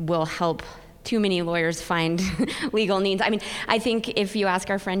technology will help too many lawyers find legal needs. I mean, I think if you ask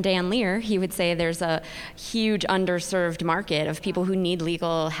our friend Dan Lear, he would say there's a huge underserved market of people who need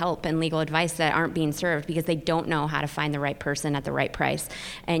legal help and legal advice that aren't being served because they don't know how to find the right person at the right price.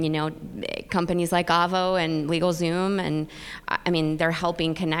 And companies like Avvo and LegalZoom, and they're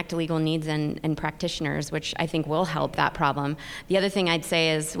helping connect legal needs and practitioners, which I think will help that problem. The other thing I'd say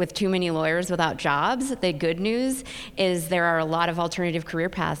is with too many lawyers without jobs, the good news is there are a lot of alternative career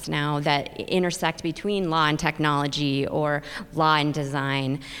paths now that intersect between law and technology or law and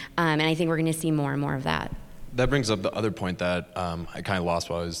design. And I think we're going to see more and more of that. That brings up the other point that I kind of lost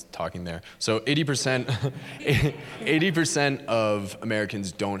while I was talking there. So 80% of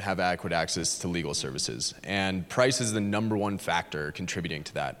Americans don't have adequate access to legal services, and price is the #1 factor contributing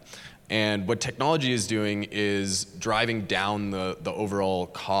to that. And what technology is doing is driving down the overall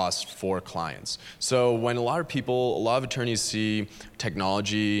cost for clients. So when a lot of attorneys see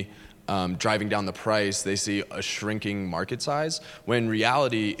technology driving down the price, they see a shrinking market size, when in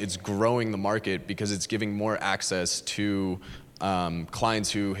reality it's growing the market because it's giving more access to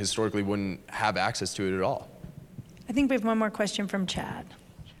clients who historically wouldn't have access to it at all. I think we have one more question from Chad.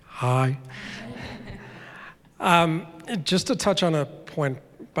 Hi. Just to touch on a point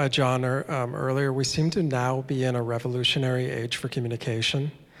by John earlier, we seem to now be in a revolutionary age for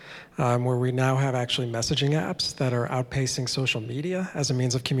communication, where we now have actually messaging apps that are outpacing social media as a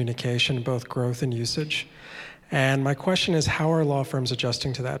means of communication, both growth and usage. And my question is, how are law firms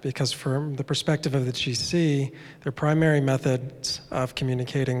adjusting to that? Because from the perspective of the GC, their primary methods of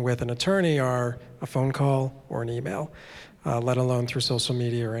communicating with an attorney are a phone call or an email, let alone through social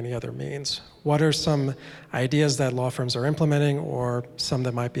media or any other means. What are some ideas that law firms are implementing, or some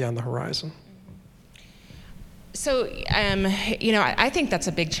that might be on the horizon? So, I think that's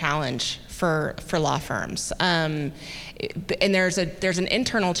a big challenge for law firms. And there's an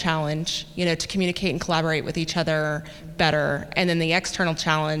internal challenge, to communicate and collaborate with each other better, and then the external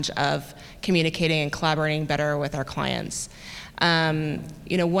challenge of communicating and collaborating better with our clients.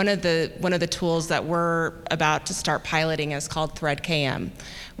 One of the tools that we're about to start piloting is called ThreadKM,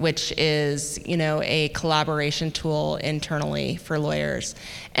 which is a collaboration tool internally for lawyers,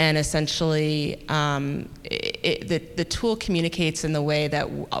 and essentially the tool communicates in the way that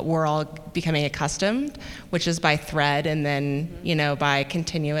we're all becoming accustomed, which is by thread, and then by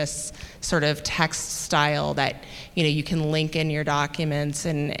continuous sort of text style that you can link in your documents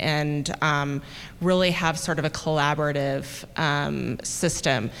and really have sort of a collaborative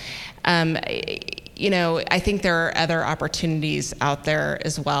system. I think there are other opportunities out there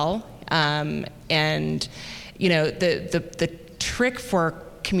as well. The trick for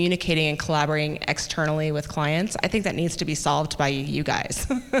communicating and collaborating externally with clients, I think that needs to be solved by you guys.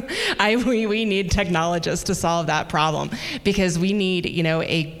 We need technologists to solve that problem, because we need,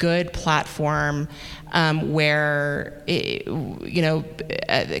 a good platform where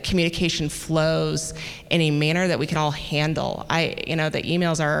the communication flows in a manner that we can all handle. The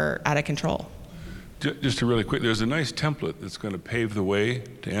emails are out of control. Just to really quick, there's a nice template that's going to pave the way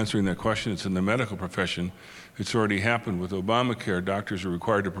to answering that question. It's in the medical profession. It's already happened with Obamacare. Doctors are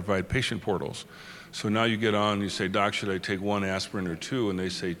required to provide patient portals. So now you get on and you say, Doc, should I take 1 aspirin or 2? And they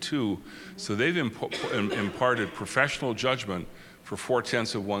say 2. So they've imparted professional judgment for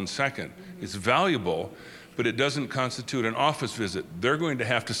 0.4 of 1 second. It's valuable, but it doesn't constitute an office visit. They're going to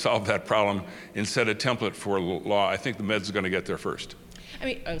have to solve that problem and set a template for law. I think the meds are going to get there first.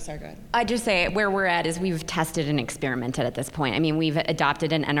 Sorry, go ahead. I'd just say where we're at is we've tested and experimented at this point. We've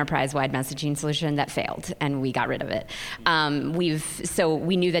adopted an enterprise-wide messaging solution that failed, and we got rid of it. So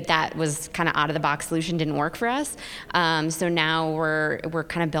we knew that was kind of out-of-the-box solution, didn't work for us. So now we're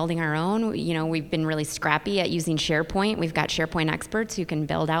kind of building our own. We've been really scrappy at using SharePoint. We've got SharePoint experts who can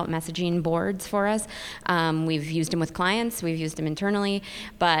build out messaging boards for us. We've used them with clients. We've used them internally.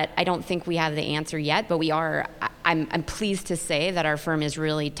 But I don't think we have the answer yet. But we are. I'm pleased to say that our firm is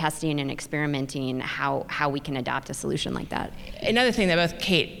really testing and experimenting how we can adopt a solution like that. Another thing that both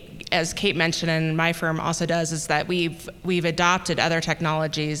as Kate mentioned, and my firm also does, is that we've adopted other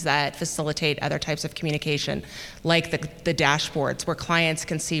technologies that facilitate other types of communication, like the dashboards, where clients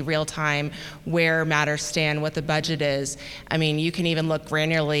can see real time where matters stand, what the budget is. You can even look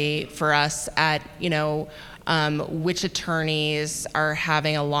granularly for us at which attorneys are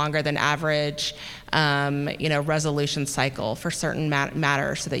having a longer than average resolution cycle for certain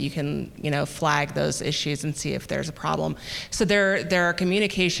matters, so that you can flag those issues and see if there's a problem. So there are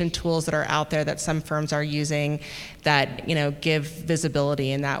communication tools that are out there that some firms are using that give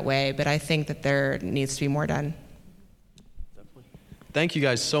visibility in that way, but I think that there needs to be more done. Thank you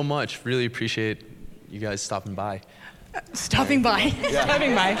guys so much. Really appreciate you guys stopping by. Stopping by. Yeah.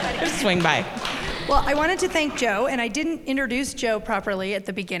 Stopping by. Just swing by. Well, I wanted to thank Joe, and I didn't introduce Joe properly at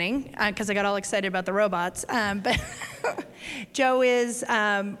the beginning because I got all excited about the robots. But Joe is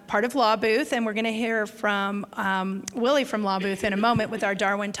part of Law Booth, and we're going to hear from Willie from Law Booth in a moment with our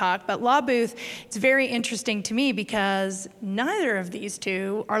Darwin talk. But Law Booth, it's very interesting to me because neither of these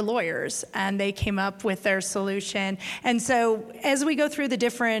two are lawyers, and they came up with their solution. And so as we go through the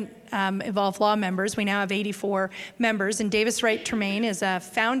different Evolve Law members. We now have 84 members, and Davis Wright Tremaine is a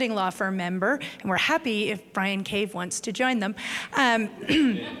founding law firm member, and we're happy if Brian Cave wants to join them.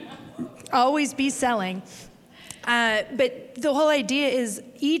 Always be selling. But the whole idea is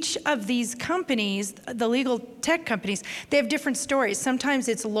each of these companies, the legal tech companies, they have different stories. Sometimes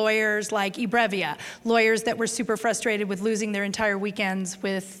it's lawyers like eBrevia, lawyers that were super frustrated with losing their entire weekends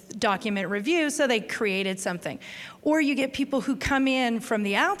with document review, so they created something. Or you get people who come in from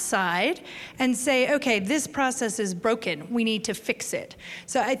the outside and say, okay, this process is broken, we need to fix it.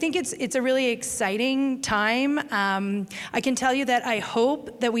 So I think it's a really exciting time. I can tell you that I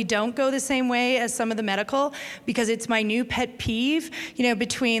hope that we don't go the same way as some of the medical, because it's my new pet peeve,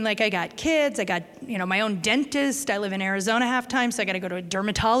 between I got kids, I got, my own dentist, I live in Arizona half time, so I gotta go to a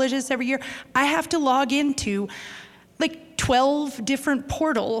dermatologist every year. I have to log into 12 different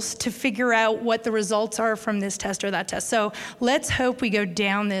portals to figure out what the results are from this test or that test. So let's hope we go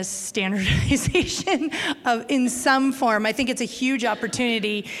down this standardization in some form. I think it's a huge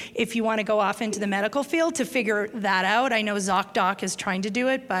opportunity if you want to go off into the medical field to figure that out. I know ZocDoc is trying to do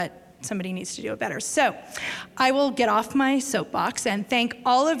it, but somebody needs to do it better. So I will get off my soapbox and thank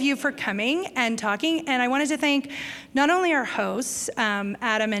all of you for coming and talking. And I wanted to thank not only our hosts,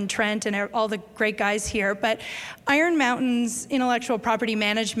 Adam and Trent and all the great guys here, but Iron Mountain's Intellectual Property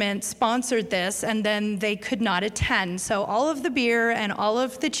Management sponsored this, and then they could not attend. So all of the beer and all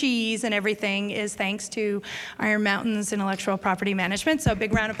of the cheese and everything is thanks to Iron Mountain's Intellectual Property Management. So a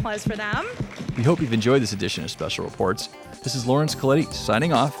big round of applause for them. We hope you've enjoyed this edition of Special Reports. This is Lawrence Coletti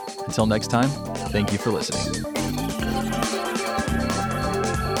signing off. Until next time, thank you for listening.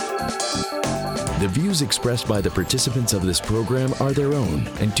 The views expressed by the participants of this program are their own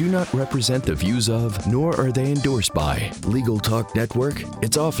and do not represent the views of, nor are they endorsed by, Legal Talk Network,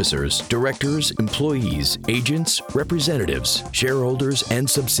 its officers, directors, employees, agents, representatives, shareholders, and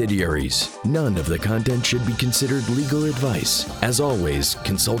subsidiaries. None of the content should be considered legal advice. As always,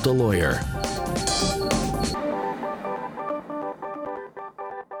 consult a lawyer.